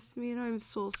God, Yasmin, I'm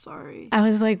so sorry. I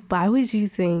was like, why would you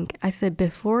think? I said,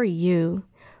 before you,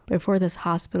 before this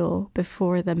hospital,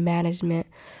 before the management,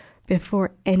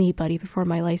 before anybody, before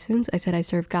my license, I said I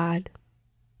serve God.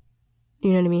 You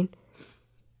know what I mean?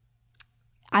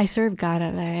 I serve God,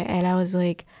 and I was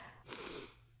like,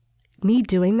 me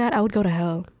doing that, I would go to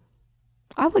hell.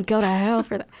 I would go to hell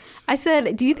for that. I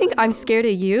said, do you think I'm scared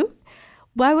of you?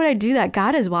 Why would I do that?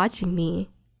 God is watching me.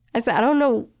 I said, I don't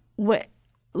know what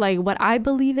I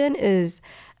believe in is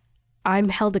I'm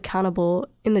held accountable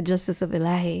in the justice of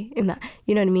Ilahi. In that,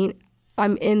 you know what I mean?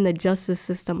 I'm in the justice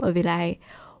system of Ilahi.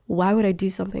 Why would I do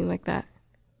something like that?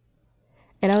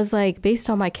 And I was like, based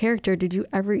on my character, did you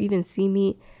ever even see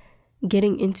me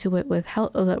getting into it with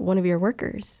one of your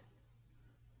workers?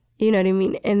 You know what I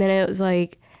mean? And then it was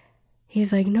like,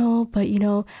 he's like, no, but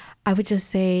I would just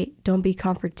say, don't be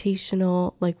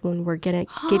confrontational. Like when we're gonna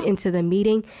get into the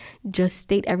meeting, just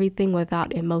state everything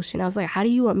without emotion. I was like, how do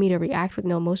you want me to react with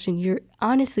no emotion? You're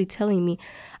honestly telling me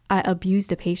I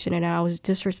abused a patient and I was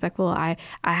disrespectful. I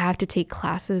have to take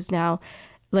classes now.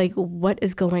 Like, what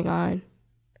is going on?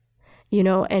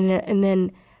 And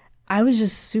then I was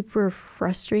just super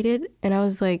frustrated. And I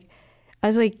was like,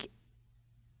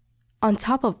 on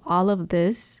top of all of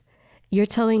this, you're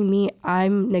telling me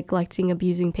I'm neglecting,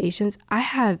 abusing patients. I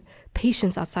have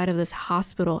patients outside of this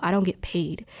hospital I don't get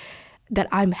paid that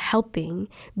I'm helping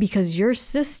because your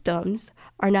systems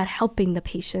are not helping the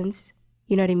patients.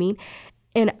 You know what I mean?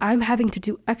 And I'm having to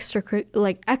do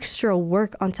extra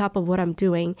work on top of what I'm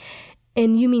doing.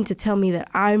 And you mean to tell me that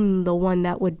I'm the one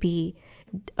that would be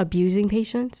abusing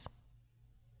patients?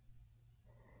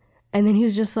 And then he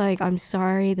was just like, I'm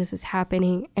sorry this is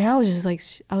happening. And I was just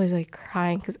like,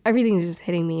 crying because everything is just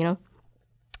hitting me,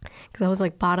 because I was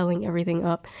like bottling everything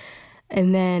up.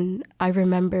 And then I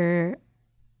remember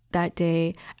that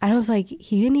day, and I was like,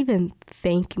 he didn't even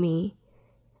thank me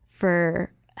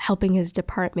for helping his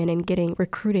department and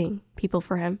recruiting people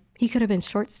for him. He could have been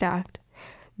short-staffed.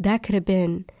 That could have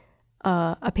been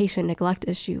a patient neglect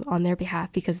issue on their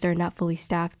behalf because they're not fully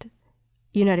staffed.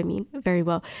 You know what I mean? Very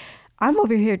well. I'm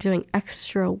over here doing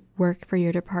extra work for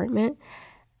your department.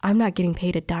 I'm not getting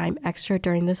paid a dime extra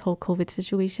during this whole COVID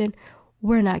situation.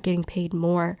 We're not getting paid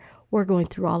more. We're going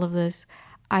through all of this.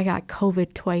 I got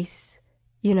COVID twice.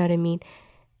 You know what I mean?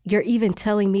 You're even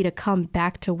telling me to come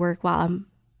back to work while I'm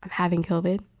having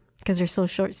COVID because they're so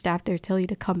short-staffed. They tell you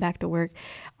to come back to work.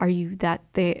 Are you that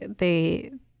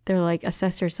they're like,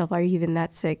 assess yourself. Are you even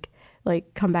that sick?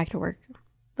 Like, come back to work.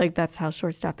 Like, that's how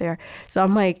short-staffed they are. So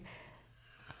I'm like,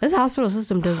 this hospital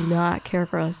system does not care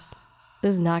for us.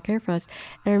 Does not care for us.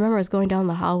 And I remember I was going down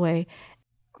the hallway.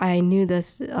 I knew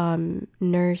this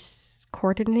nurse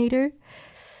coordinator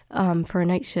for a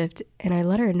night shift, and I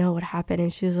let her know what happened.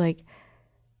 And she was like,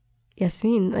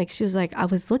 Yasmin, she was like, I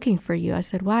was looking for you. I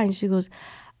said, why? And she goes,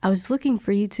 I was looking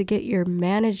for you to get your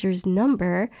manager's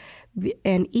number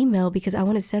and email because I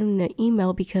want to send him an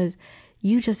email because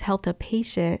you just helped a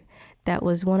patient that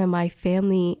was one of my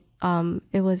family.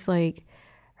 It was like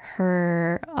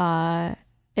her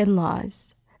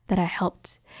in-laws that I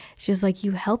helped. She was like,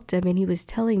 you helped him and he was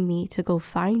telling me to go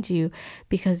find you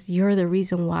because you're the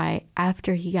reason why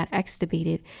after he got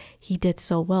extubated, he did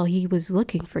so well. He was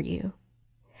looking for you.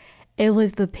 It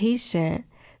was the patient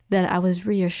that I was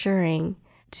reassuring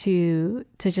to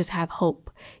just have hope.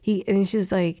 And she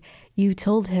was like, you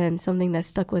told him something that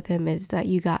stuck with him is that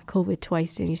you got COVID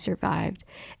twice and you survived.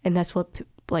 And that's what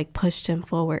pushed him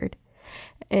forward.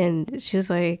 And she was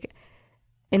like,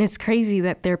 and it's crazy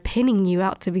that they're pinning you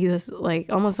out to be this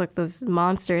almost like this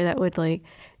monster that would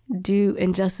do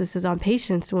injustices on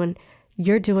patients when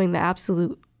you're doing the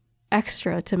absolute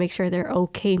extra to make sure they're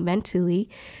okay mentally.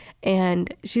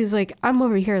 And she's like, I'm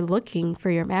over here looking for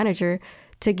your manager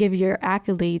to give your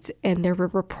accolades and they're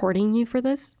reporting you for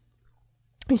this.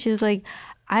 And she was like,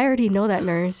 I already know that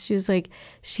nurse. She was like,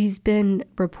 she's been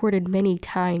reported many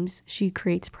times. She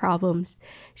creates problems.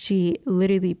 She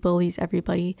literally bullies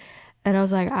everybody. And I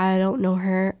was like, I don't know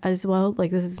her as well.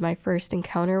 This is my first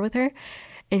encounter with her.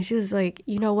 And she was like,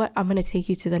 you know what? I'm going to take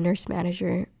you to the nurse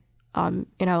manager and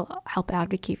I'll help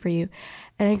advocate for you.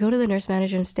 And I go to the nurse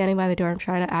manager. I'm standing by the door. I'm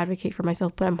trying to advocate for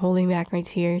myself, but I'm holding back my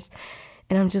tears.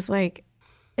 And I'm just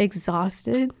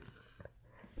exhausted.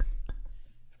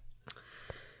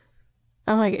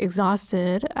 I'm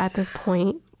exhausted at this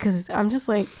point because I'm just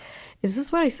is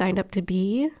this what I signed up to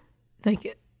be?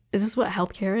 Is this what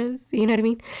healthcare is? You know what I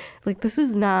mean? This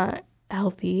is not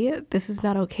healthy. This is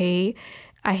not okay.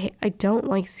 I don't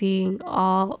like seeing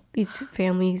all these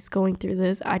families going through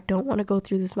this. I don't want to go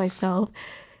through this myself.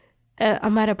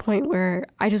 I'm at a point where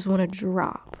I just want to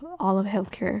drop all of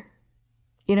healthcare.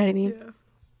 You know what I mean?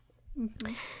 Yeah.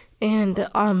 Mm-hmm.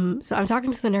 And so I'm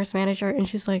talking to the nurse manager and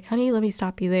she's like, honey, let me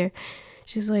stop you there.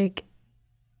 she's like,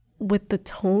 with the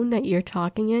tone that you're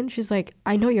talking in, she's like,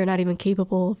 I know you're not even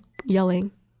capable of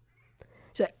yelling.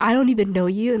 She's like, I don't even know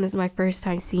you, and this is my first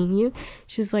time seeing you.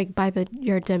 She's like, by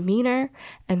your demeanor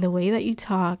and the way that you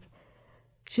talk,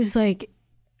 she's like,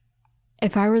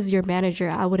 if I was your manager,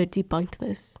 I would have debunked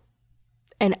this.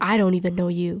 And I don't even know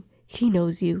you. He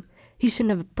knows you. He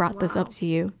shouldn't have brought this up to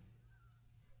you.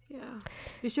 Yeah.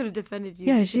 He should have defended you.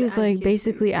 Yeah, she was like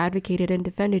basically advocated and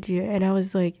defended you. And I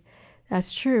was like,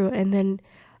 that's true. And then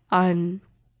and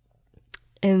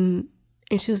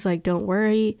she was like, don't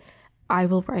worry, I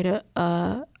will write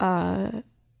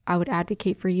I would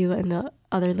advocate for you. And the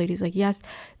other lady's like, yes,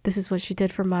 this is what she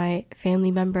did for my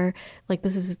family member. Like,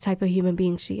 this is the type of human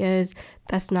being she is.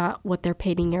 That's not what they're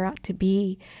painting her out to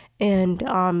be. And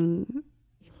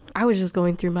I was just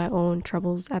going through my own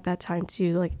troubles at that time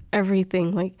too. Like,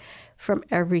 everything, like, from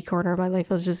every corner of my life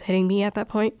was just hitting me at that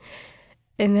point.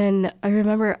 And then I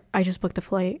remember I just booked a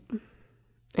flight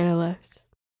and I left.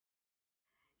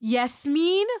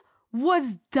 Yasmin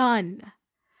was done.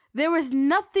 There was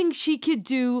nothing she could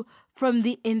do from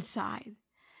the inside.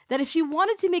 That if she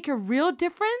wanted to make a real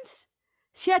difference,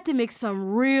 she had to make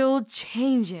some real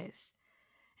changes.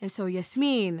 And so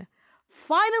Yasmin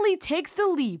finally takes the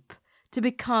leap to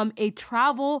become a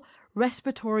travel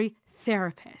respiratory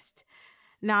therapist.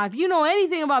 Now, if you know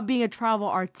anything about being a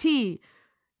travel RT,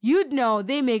 you'd know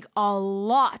they make a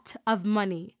lot of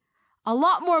money. A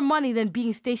lot more money than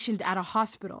being stationed at a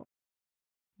hospital.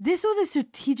 This was a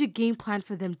strategic game plan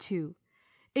for them too.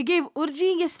 It gave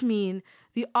Urji and Yasmin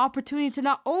the opportunity to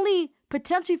not only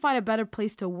potentially find a better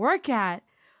place to work at,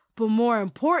 but more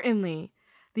importantly,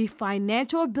 the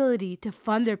financial ability to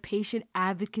fund their patient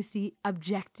advocacy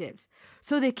objectives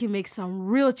so they can make some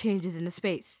real changes in the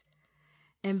space.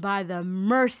 And by the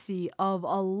mercy of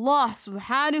Allah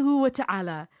subhanahu wa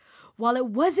ta'ala, while it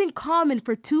wasn't common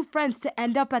for two friends to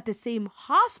end up at the same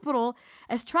hospital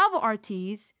as travel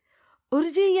RTs,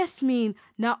 Urji and Yasmin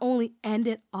not only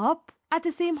ended up at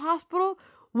the same hospital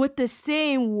with the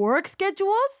same work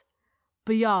schedules,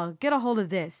 but y'all, get a hold of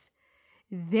this.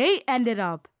 They ended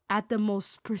up at the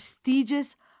most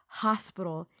prestigious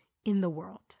hospital in the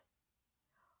world,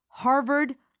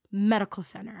 Harvard Medical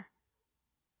Center.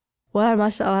 Well,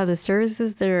 mashallah, the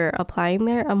services they're applying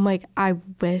there, I'm like, I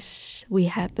wish we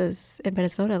had this in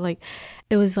Minnesota. Like,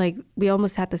 it was like we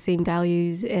almost had the same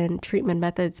values and treatment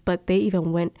methods, but they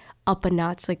even went up a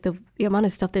notch. Like, the amount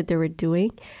of stuff that they were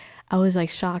doing, I was like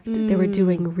shocked. They were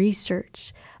doing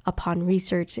research upon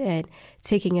research and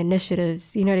taking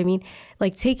initiatives, you know what I mean?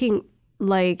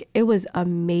 Like, it was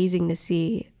amazing to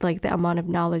see, like, the amount of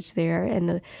knowledge there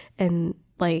and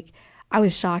like, I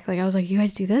was shocked. Like, I was like, you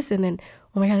guys do this? And then,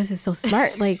 oh my God, this is so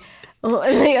smart. Like,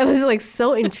 I was like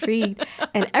so intrigued.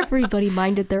 And everybody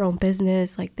minded their own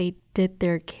business. Like, they did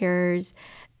their cares.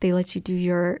 They let you do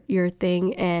your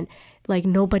thing, and like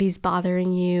nobody's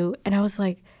bothering you. And I was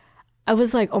like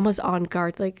almost on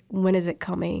guard. Like, when is it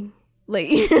coming? Like,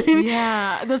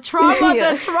 yeah, the trauma.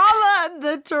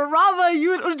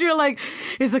 You're like,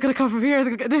 is it gonna come from here?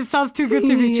 This sounds too good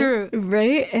to be true,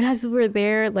 right? And as we're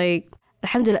there, like,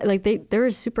 alhamdulillah, like they were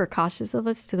super cautious of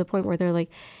us to the point where they're like,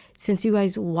 since you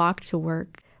guys walk to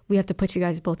work, we have to put you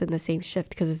guys both in the same shift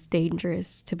because it's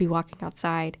dangerous to be walking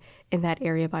outside in that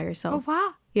area by yourself. Oh,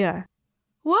 wow. Yeah.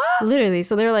 What? Literally.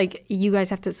 So they're like, you guys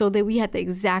have to, so we had the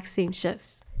exact same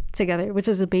shifts together, which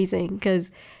is amazing because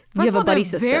you have a buddy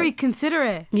system. They're very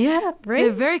considerate. Yeah, right?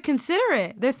 They're very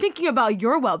considerate. They're thinking about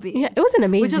your well-being. Yeah, it was an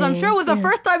amazing. Which is, I'm sure, was the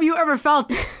first time you ever felt,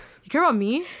 you care about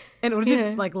me? And it was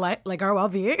just like our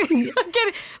well-being.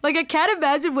 I can't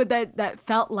imagine what that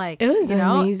felt like. It was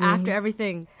amazing. After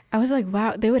everything. I was like,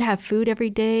 wow. They would have food every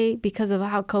day because of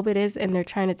how COVID is, and they're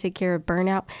trying to take care of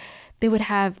burnout. They would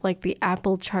have like the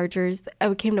Apple chargers.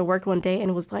 I came to work one day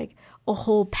and it was like a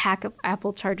whole pack of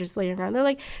Apple chargers laying around. They're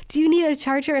like, do you need a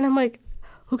charger? And I'm like,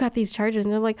 who got these chargers?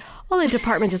 And they're like, oh, the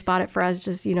department just bought it for us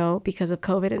just, because of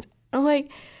COVID. And I'm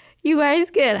like, you guys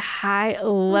get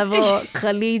high-level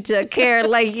Khalija care.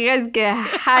 Like, you guys get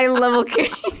high-level care.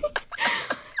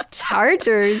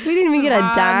 Chargers. We didn't even get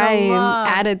a dime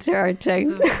added to our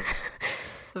checks.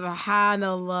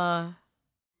 Subhanallah.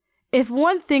 If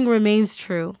one thing remains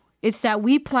true, it's that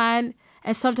we plan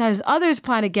and sometimes others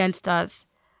plan against us,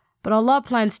 but Allah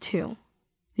plans too.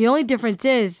 The only difference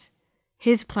is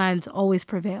His plans always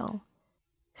prevail.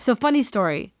 So, funny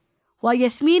story. While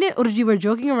Yasmin and Urji were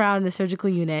joking around in the surgical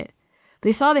unit,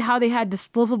 they saw how they had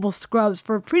disposable scrubs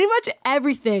for pretty much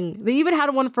everything. They even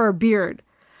had one for a beard.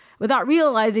 Without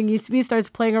realizing, Yasmin starts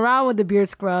playing around with the beard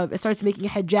scrub and starts making a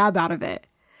hijab out of it.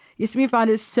 Yasmin found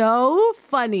it so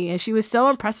funny and she was so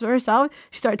impressed with herself.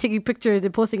 She started taking pictures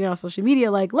and posting it on social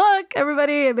media like, look,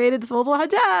 everybody, I made a disposable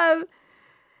hijab.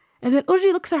 And then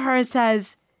Urji looks at her and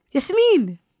says,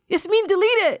 Yasmin, delete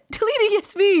it. Delete it,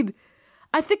 Yasmin.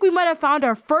 I think we might have found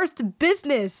our first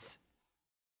business.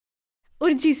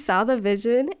 Urji saw the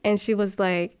vision and she was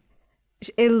like,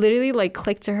 it literally like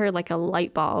clicked to her like a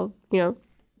light bulb, you know?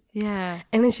 Yeah.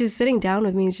 And then she was sitting down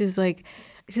with me and she's like,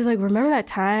 remember that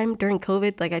time during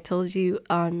COVID, like I told you,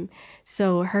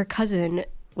 so her cousin,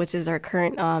 which is our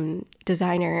current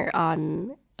designer,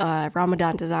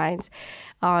 Ramadan Designs,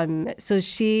 so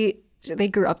they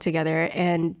grew up together,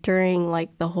 and during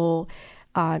like the whole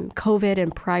COVID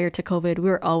and prior to COVID, we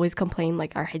were always complaining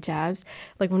like our hijabs,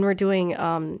 like when we're doing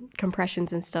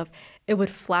compressions and stuff, it would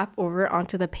flap over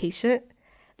onto the patient.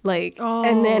 Like,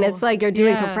 and then it's like you're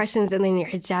doing compressions and then your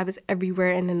hijab is everywhere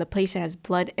and then the patient has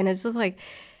blood and it's just like,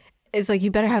 it's like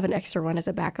you better have an extra one as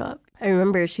a backup. I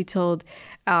remember she told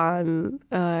her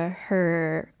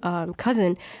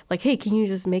cousin, like, hey, can you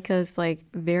just make us like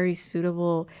very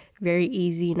suitable, very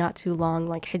easy, not too long,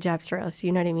 like hijabs for us?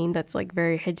 You know what I mean? That's like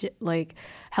very like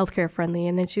healthcare friendly.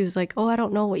 And then she was like, oh, I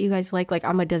don't know what you guys like. Like,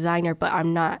 I'm a designer, but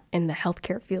I'm not in the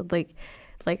healthcare field. Like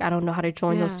I don't know how to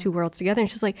join those two worlds together. And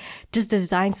she's like, just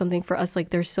design something for us.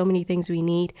 Like, there's so many things we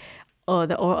need. Oh,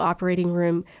 the operating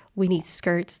room, we need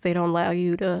skirts. They don't allow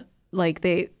you to, like,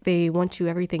 they want you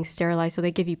everything sterilized. So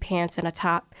they give you pants and a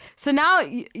top. So now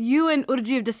you and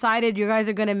Urji have decided you guys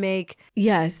are going to make...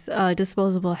 Yes,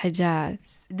 disposable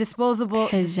hijabs. Disposable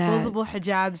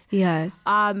hijabs. Yes.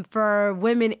 For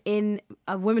women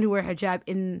women who wear hijab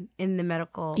in the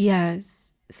medical... Yes.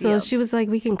 So she was like,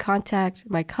 we can contact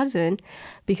my cousin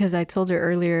because I told her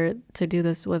earlier to do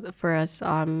this for us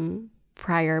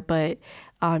prior, but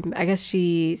I guess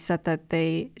she said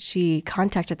that she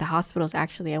contacted the hospitals.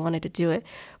 Actually, I wanted to do it,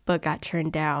 but got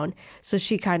turned down. So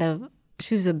she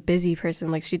was a busy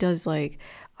person. Like, she does like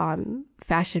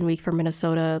Fashion Week for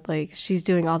Minnesota. Like, she's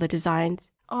doing all the designs.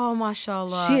 Oh,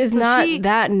 mashallah. She is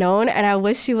that known, and I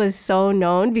wish she was so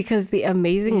known because the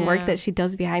amazing work that she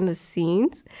does behind the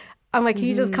scenes. I'm like, can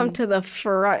you just come to the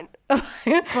front?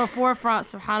 For forefront,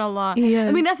 subhanAllah. Yes.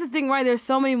 I mean, that's the thing, right? There's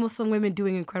so many Muslim women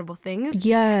doing incredible things.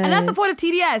 Yes. And that's the point of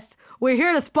TDS. We're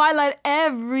here to spotlight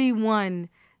everyone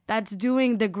that's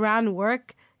doing the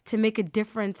groundwork to make a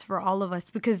difference for all of us.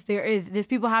 Because there's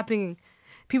people are happening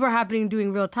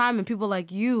doing real time, and people like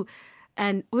you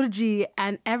and Urji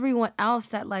and everyone else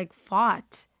that like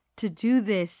fought to do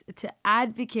this, to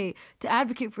advocate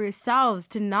for yourselves,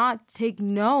 to not take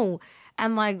no.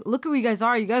 And like, look at where you guys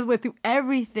are. You guys went through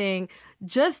everything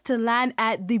just to land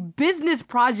at the business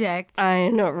project. I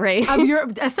know, right?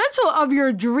 Of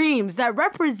your dreams that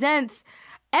represents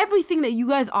everything that you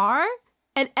guys are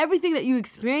and everything that you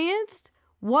experienced.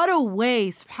 What a way,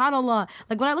 subhanAllah.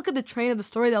 Like, when I look at the train of the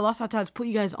story that Allah SWT has put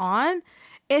you guys on,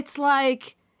 it's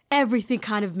like everything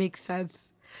kind of makes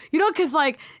sense. You know, because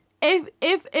like,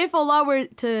 if Allah were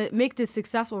to make this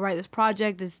successful, right, this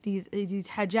project, these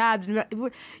hijabs,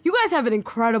 you guys have an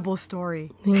incredible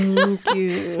story. Thank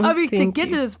you. I mean, to get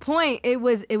to this point, it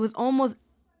was almost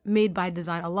made by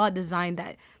design. Allah designed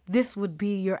that this would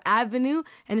be your avenue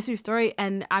and this is your story.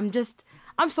 And I'm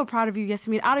so proud of you,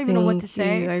 Yasmin. I don't even know what to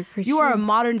say. I appreciate you are a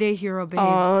modern day hero, babes.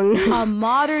 No. A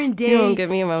modern day you don't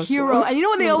get me emotional. Hero. And you know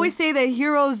when they always say that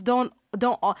heroes don't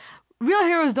real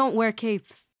heroes don't wear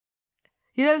capes.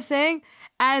 You know what I'm saying?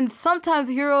 And sometimes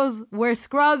heroes wear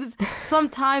scrubs.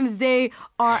 Sometimes they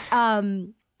are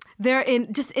they're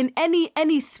in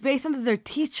any space. Sometimes they're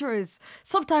teachers.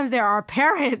 Sometimes they're our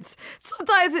parents.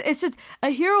 Sometimes it's just a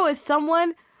hero is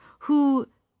someone who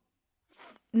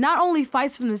not only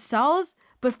fights for themselves,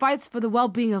 but fights for the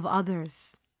well-being of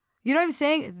others. You know what I'm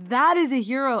saying? That is a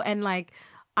hero. And like,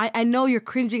 I know you're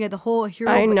cringing at the whole hero.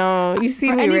 I know. You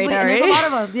see me right now, right? There's a lot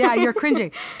of us. Yeah, you're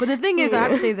cringing. But the thing is, I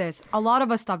have to say this. A lot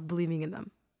of us stopped believing in them.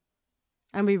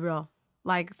 And be real.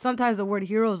 Like, sometimes the word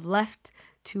heroes left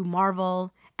to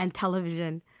Marvel and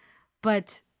television.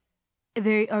 But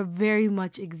they are very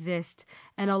much exist.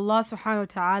 And Allah subhanahu wa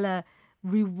ta'ala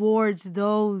rewards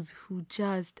those who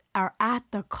just are at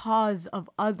the cause of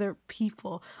other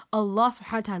people. Allah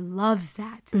subhanahu wa ta'ala loves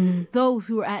that. Those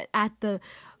who are at the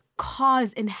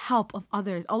cause and help of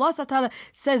others. Allah subhanahu wa ta'ala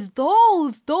says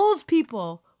those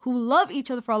people who love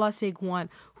each other for Allah's sake, one,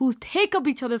 who take up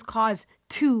each other's cause,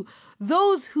 two,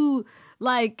 those who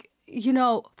like, you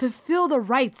know, fulfill the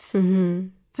rights,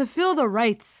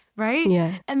 right?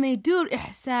 Yeah. And they do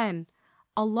ihsan.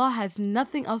 Allah has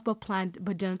nothing else but planned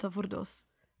but Jannat al-Firdaus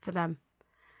for them.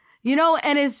 You know,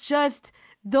 and it's just,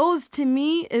 those to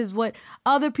me is what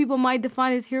other people might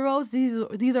define as heroes.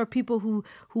 These are people who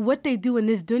what they do in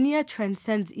this dunya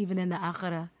transcends even in the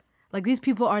akhirah. Like, these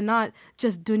people are not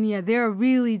just dunya. They're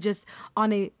really just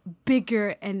on a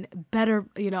bigger and better,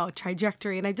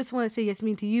 trajectory. And I just want to say,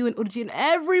 Yasmin, to you and Urji and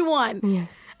everyone.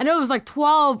 Yes. I know it was like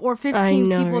 12 or 15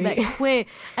 people that quit.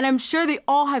 And I'm sure they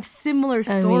all have similar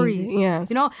stories. Yes.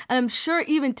 And I'm sure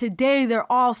even today they're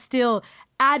all still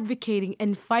advocating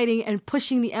and fighting and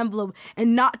pushing the envelope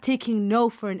and not taking no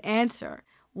for an answer.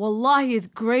 Wallahi is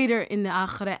greater in the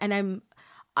akhirah. And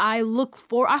I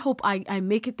hope I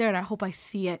make it there, and I hope I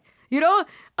see it.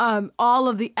 All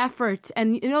of the effort.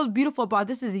 And what's beautiful about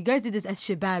this is you guys did this as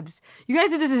shababs. You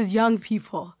guys did this as young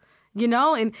people,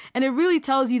 and it really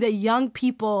tells you that young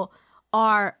people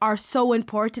are so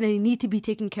important and they need to be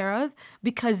taken care of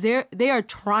because they are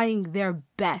trying their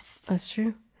best. That's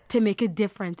true. To make a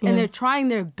difference. Yes. And they're trying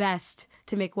their best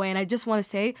to make way. And I just want to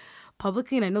say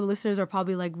publicly, and I know the listeners are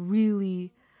probably like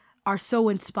really are so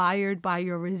inspired by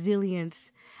your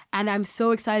resilience. And I'm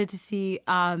so excited to see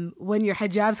when your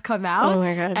hijabs come out. Oh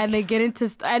my God. And they get into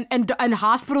and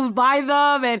hospitals buy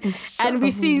them and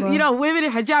we see women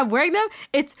in hijab wearing them.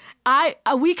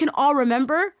 We can all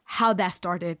remember how that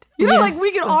started. Yes,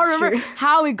 we can all remember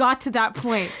how it got to that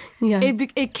point. Yes.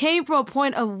 It came from a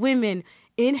point of women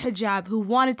in hijab who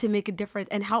wanted to make a difference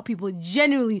and help people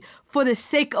genuinely for the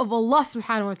sake of Allah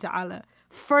subhanahu wa ta'ala.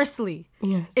 Firstly,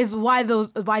 is why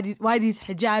these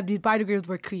hijab, these biodegradables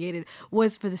were created,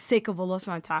 was for the sake of Allah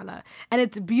subhanahu wa ta'ala. And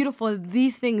it's beautiful.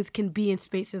 These things can be in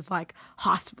spaces like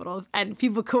hospitals and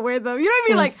people could wear them. You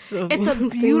know what I mean? It's a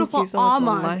beautiful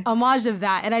homage of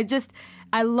that. And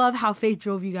I love how faith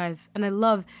drove you guys. And I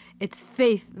love it's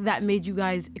faith that made you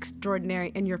guys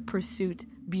extraordinary in your pursuit.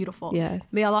 Beautiful. Yes.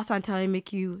 May Allah subhanahu wa ta'ala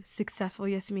make you successful,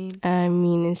 Yasmin.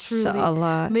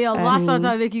 Inshallah. May Allah subhanahu wa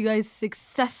ta'ala make you guys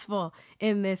successful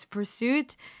in this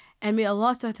pursuit. And may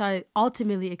Allah subhanahu wa ta'ala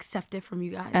ultimately accept it from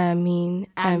you guys. Ameen.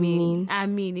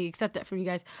 He accept it from you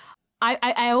guys.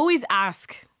 I always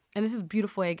ask, and this is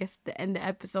beautiful, I guess, to end the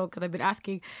episode, because I've been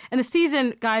asking. And the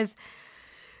season, guys,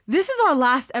 this is our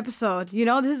last episode.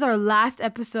 This is our last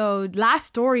episode, last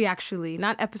story, actually.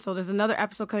 Not episode. There's another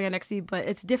episode coming out next week, but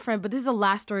it's different. But this is the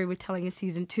last story we're telling in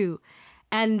season 2.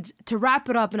 And to wrap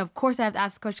it up, and of course I have to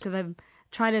ask a question because I'm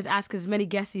trying to ask as many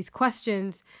guests these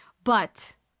questions,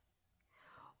 but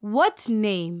what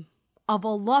name of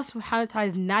Allah subhanahu wa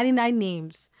ta'ala's 99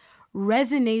 names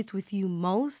resonates with you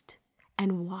most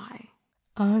and why?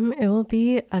 It will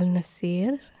be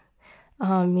Al-Nasir.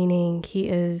 Meaning he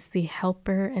is the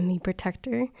helper and the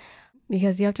protector,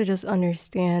 because you have to just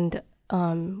understand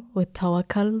with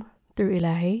tawakkul through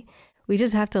Ilahi, we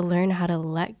just have to learn how to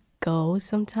let go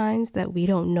sometimes that we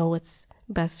don't know what's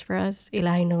best for us.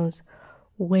 Ilahi knows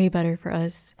way better for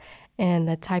us and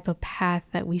the type of path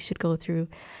that we should go through.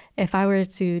 If I were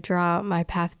to draw out my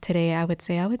path today, I would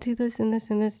say I would do this and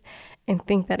this and this and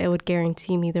think that it would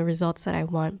guarantee me the results that I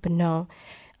want, but no.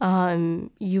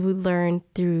 You would learn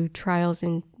through trials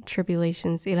and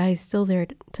tribulations. Ilahi is still there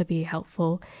to be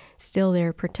helpful, still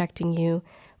there protecting you,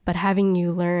 but having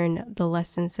you learn the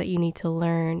lessons that you need to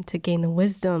learn to gain the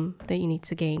wisdom that you need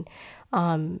to gain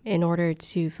in order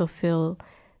to fulfill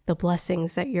the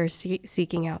blessings that you're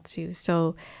seeking out to.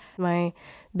 So my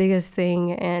biggest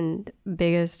thing and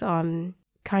biggest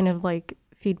kind of like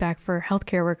feedback for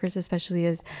healthcare workers especially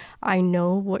is I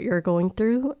know what you're going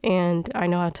through and I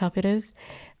know how tough it is.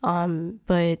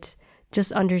 But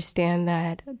just understand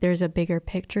that there's a bigger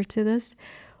picture to this.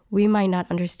 We might not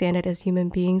understand it as human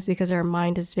beings because our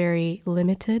mind is very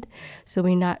limited. So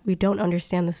we don't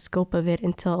understand the scope of it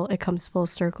until it comes full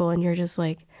circle and you're just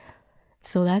like,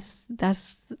 so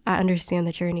that's I understand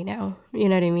the journey now. You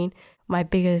know what I mean? My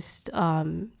biggest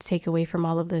takeaway from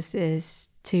all of this is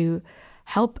to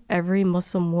help every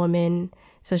Muslim woman,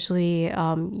 especially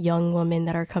young women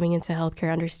that are coming into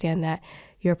healthcare, understand that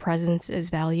your presence is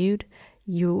valued,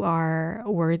 you are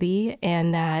worthy,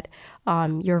 and that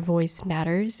your voice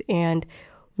matters. And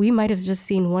we might have just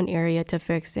seen one area to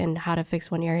fix and how to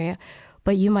fix one area,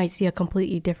 but you might see a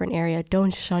completely different area.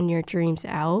 Don't shun your dreams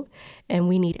out. And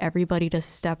we need everybody to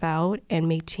step out and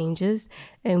make changes.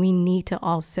 And we need to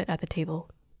all sit at the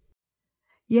table.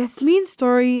 Yasmin's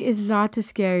story is not to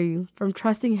scare you from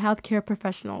trusting healthcare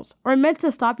professionals or meant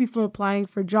to stop you from applying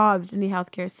for jobs in the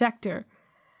healthcare sector.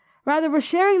 Rather, we're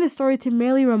sharing this story to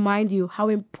merely remind you how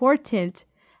important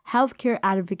healthcare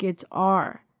advocates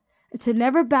are, and to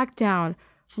never back down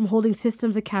from holding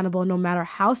systems accountable no matter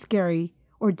how scary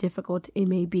or difficult it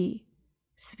may be.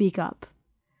 Speak up.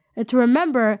 And to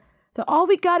remember that all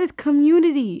we got is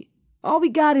community. All we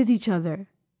got is each other.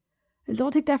 And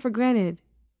don't take that for granted.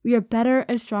 We are better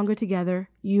and stronger together,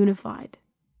 unified.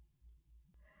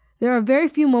 There are very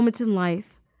few moments in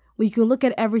life where you can look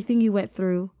at everything you went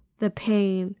through, the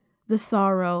pain, the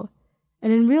sorrow,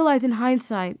 and then realize in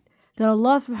hindsight that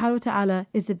Allah subhanahu wa ta'ala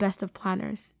is the best of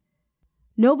planners.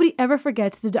 Nobody ever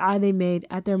forgets the dua they made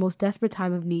at their most desperate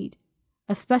time of need,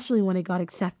 especially when it got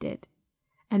accepted.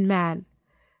 And man,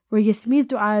 where Yasmin's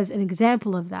dua is an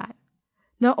example of that.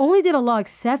 Not only did Allah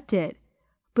accept it,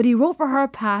 but He wrote for her a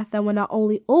path that would not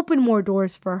only open more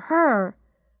doors for her,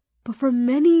 but for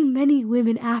many, many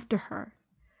women after her.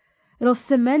 It'll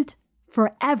cement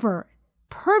forever,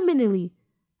 permanently,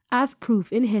 as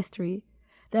proof in history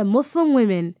that Muslim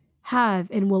women have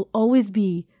and will always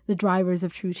be the drivers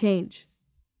of true change.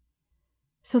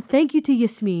 So thank you to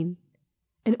Yasmin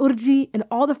and Urji and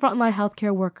all the frontline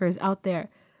healthcare workers out there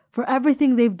for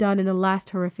everything they've done in the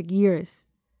last horrific years,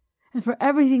 and for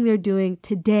everything they're doing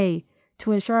today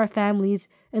to ensure our families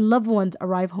and loved ones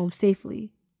arrive home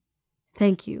safely.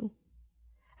 Thank you.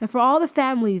 And for all the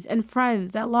families and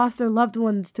friends that lost their loved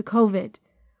ones to COVID,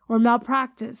 or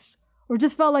malpracticed, or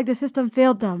just felt like the system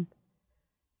failed them,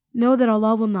 know that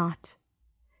Allah will not.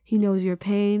 He knows your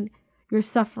pain, your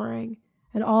suffering,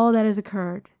 and all that has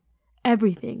occurred.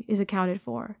 Everything is accounted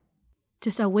for.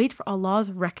 Just await for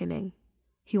Allah's reckoning.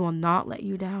 He will not let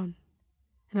you down.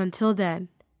 And until then,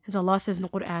 as Allah says in the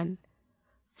Quran,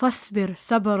 فَاصْبِرْ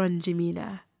صَبْرًا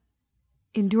جَمِيلًا.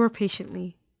 Endure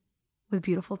patiently with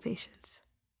beautiful patience.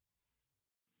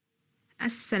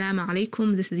 Assalamu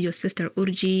alaikum. This is your sister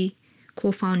Urji,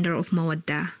 co-founder of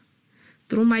Mawadda.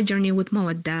 Through my journey with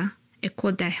Mawadda, a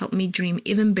quote that helped me dream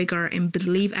even bigger and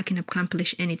believe I can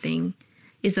accomplish anything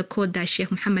is a quote that Sheikh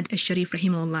Muhammad Al-Sharif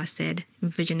Rahimahullah said in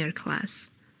Visionary class.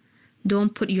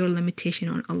 Don't put your limitation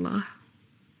on Allah.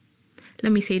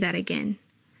 Let me say that again.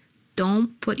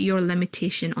 Don't put your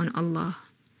limitation on Allah.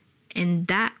 And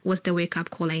that was the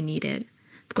wake-up call I needed,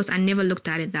 because I never looked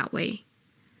at it that way.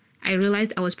 I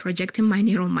realized I was projecting my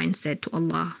narrow mindset to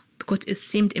Allah because it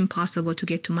seemed impossible to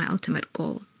get to my ultimate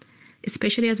goal.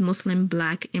 Especially as Muslim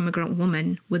Black immigrant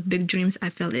woman with big dreams, I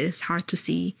felt it is hard to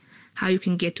see how you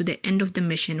can get to the end of the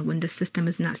mission when the system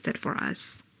is not set for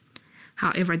us.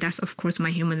 However, that's of course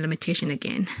my human limitation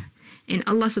again. And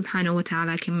Allah subhanahu wa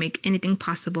ta'ala can make anything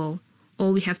possible.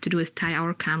 All we have to do is tie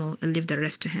our camel and leave the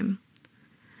rest to Him.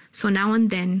 So now and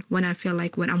then, when I feel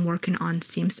like what I'm working on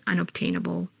seems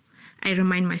unobtainable, I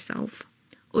remind myself,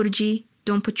 Urji,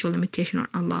 don't put your limitation on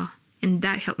Allah. And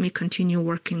that helped me continue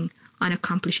working on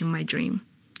accomplishing my dream.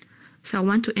 So I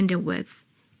want to end it with,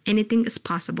 anything is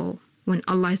possible when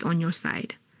Allah is on your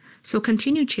side. So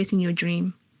continue chasing your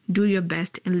dream, do your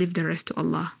best, and leave the rest to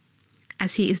Allah,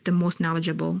 as He is the most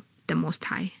knowledgeable, the Most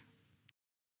High.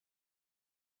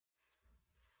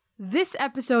 This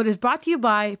episode is brought to you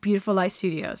by Beautiful Light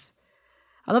Studios.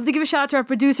 I'd love to give a shout out to our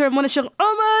producer, Mona Sheikh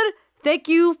Omar. Thank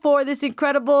you for this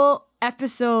incredible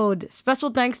episode.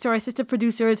 Special thanks to our assistant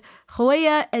producers,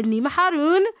 Khouaya and Nima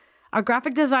Haroun, our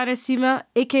graphic designer, Sima,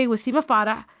 aka Wasima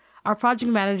Farah, our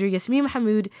project manager, Yasmin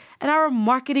Mahmoud, and our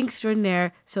marketing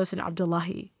extraordinaire, Sosan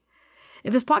Abdullahi.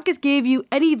 If this podcast gave you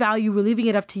any value, we're leaving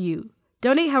it up to you.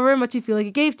 Donate however much you feel like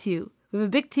it gave to you. We have a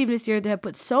big team this year that have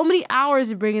put so many hours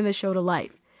in bringing the show to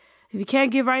life. If you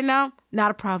can't give right now,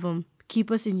 not a problem.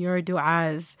 Keep us in your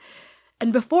du'as.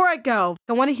 And before I go,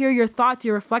 I want to hear your thoughts,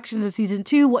 your reflections of season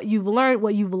 2, what you've learned,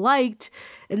 what you've liked.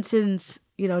 And since,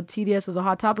 TDS was a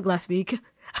hot topic last week,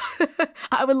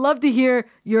 I would love to hear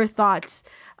your thoughts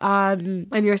and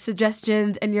your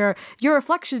suggestions and your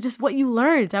reflections, just what you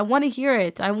learned. I want to hear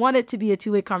it. I want it to be a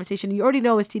two-way conversation. You already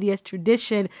know it's TDS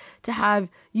tradition to have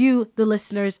you, the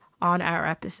listeners, on our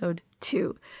episode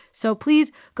 2. So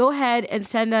please go ahead and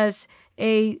send us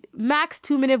a max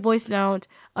 2-minute voice note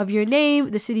of your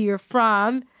name, the city you're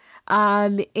from,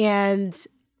 and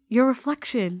your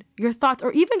reflection, your thoughts,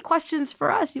 or even questions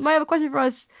for us. You might have a question for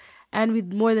us, and we'd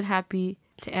be more than happy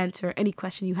to answer any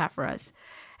question you have for us.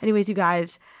 Anyways, you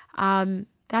guys,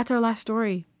 that's our last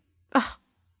story. Oh,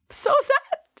 so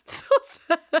sad. So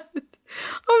sad.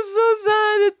 I'm so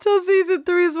sad. Until season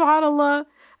 3, subhanAllah.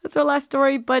 That's our last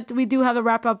story, but we do have a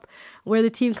wrap-up where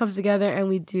the team comes together and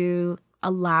we do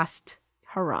a last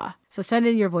hurrah. So send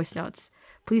in your voice notes.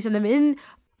 Please send them in.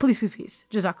 Please.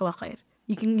 Jazakallah khair.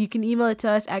 You can email it to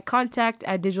us at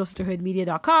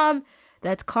contact@digitalsisterhoodmedia.com.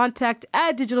 That's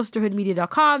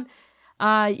contact@digitalsisterhoodmedia.com.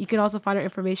 You can also find our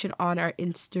information on our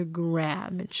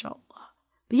Instagram, inshallah.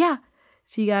 But yeah,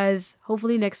 see you guys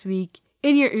hopefully next week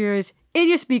in your ears, in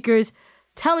your speakers,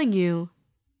 telling you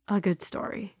a good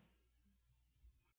story.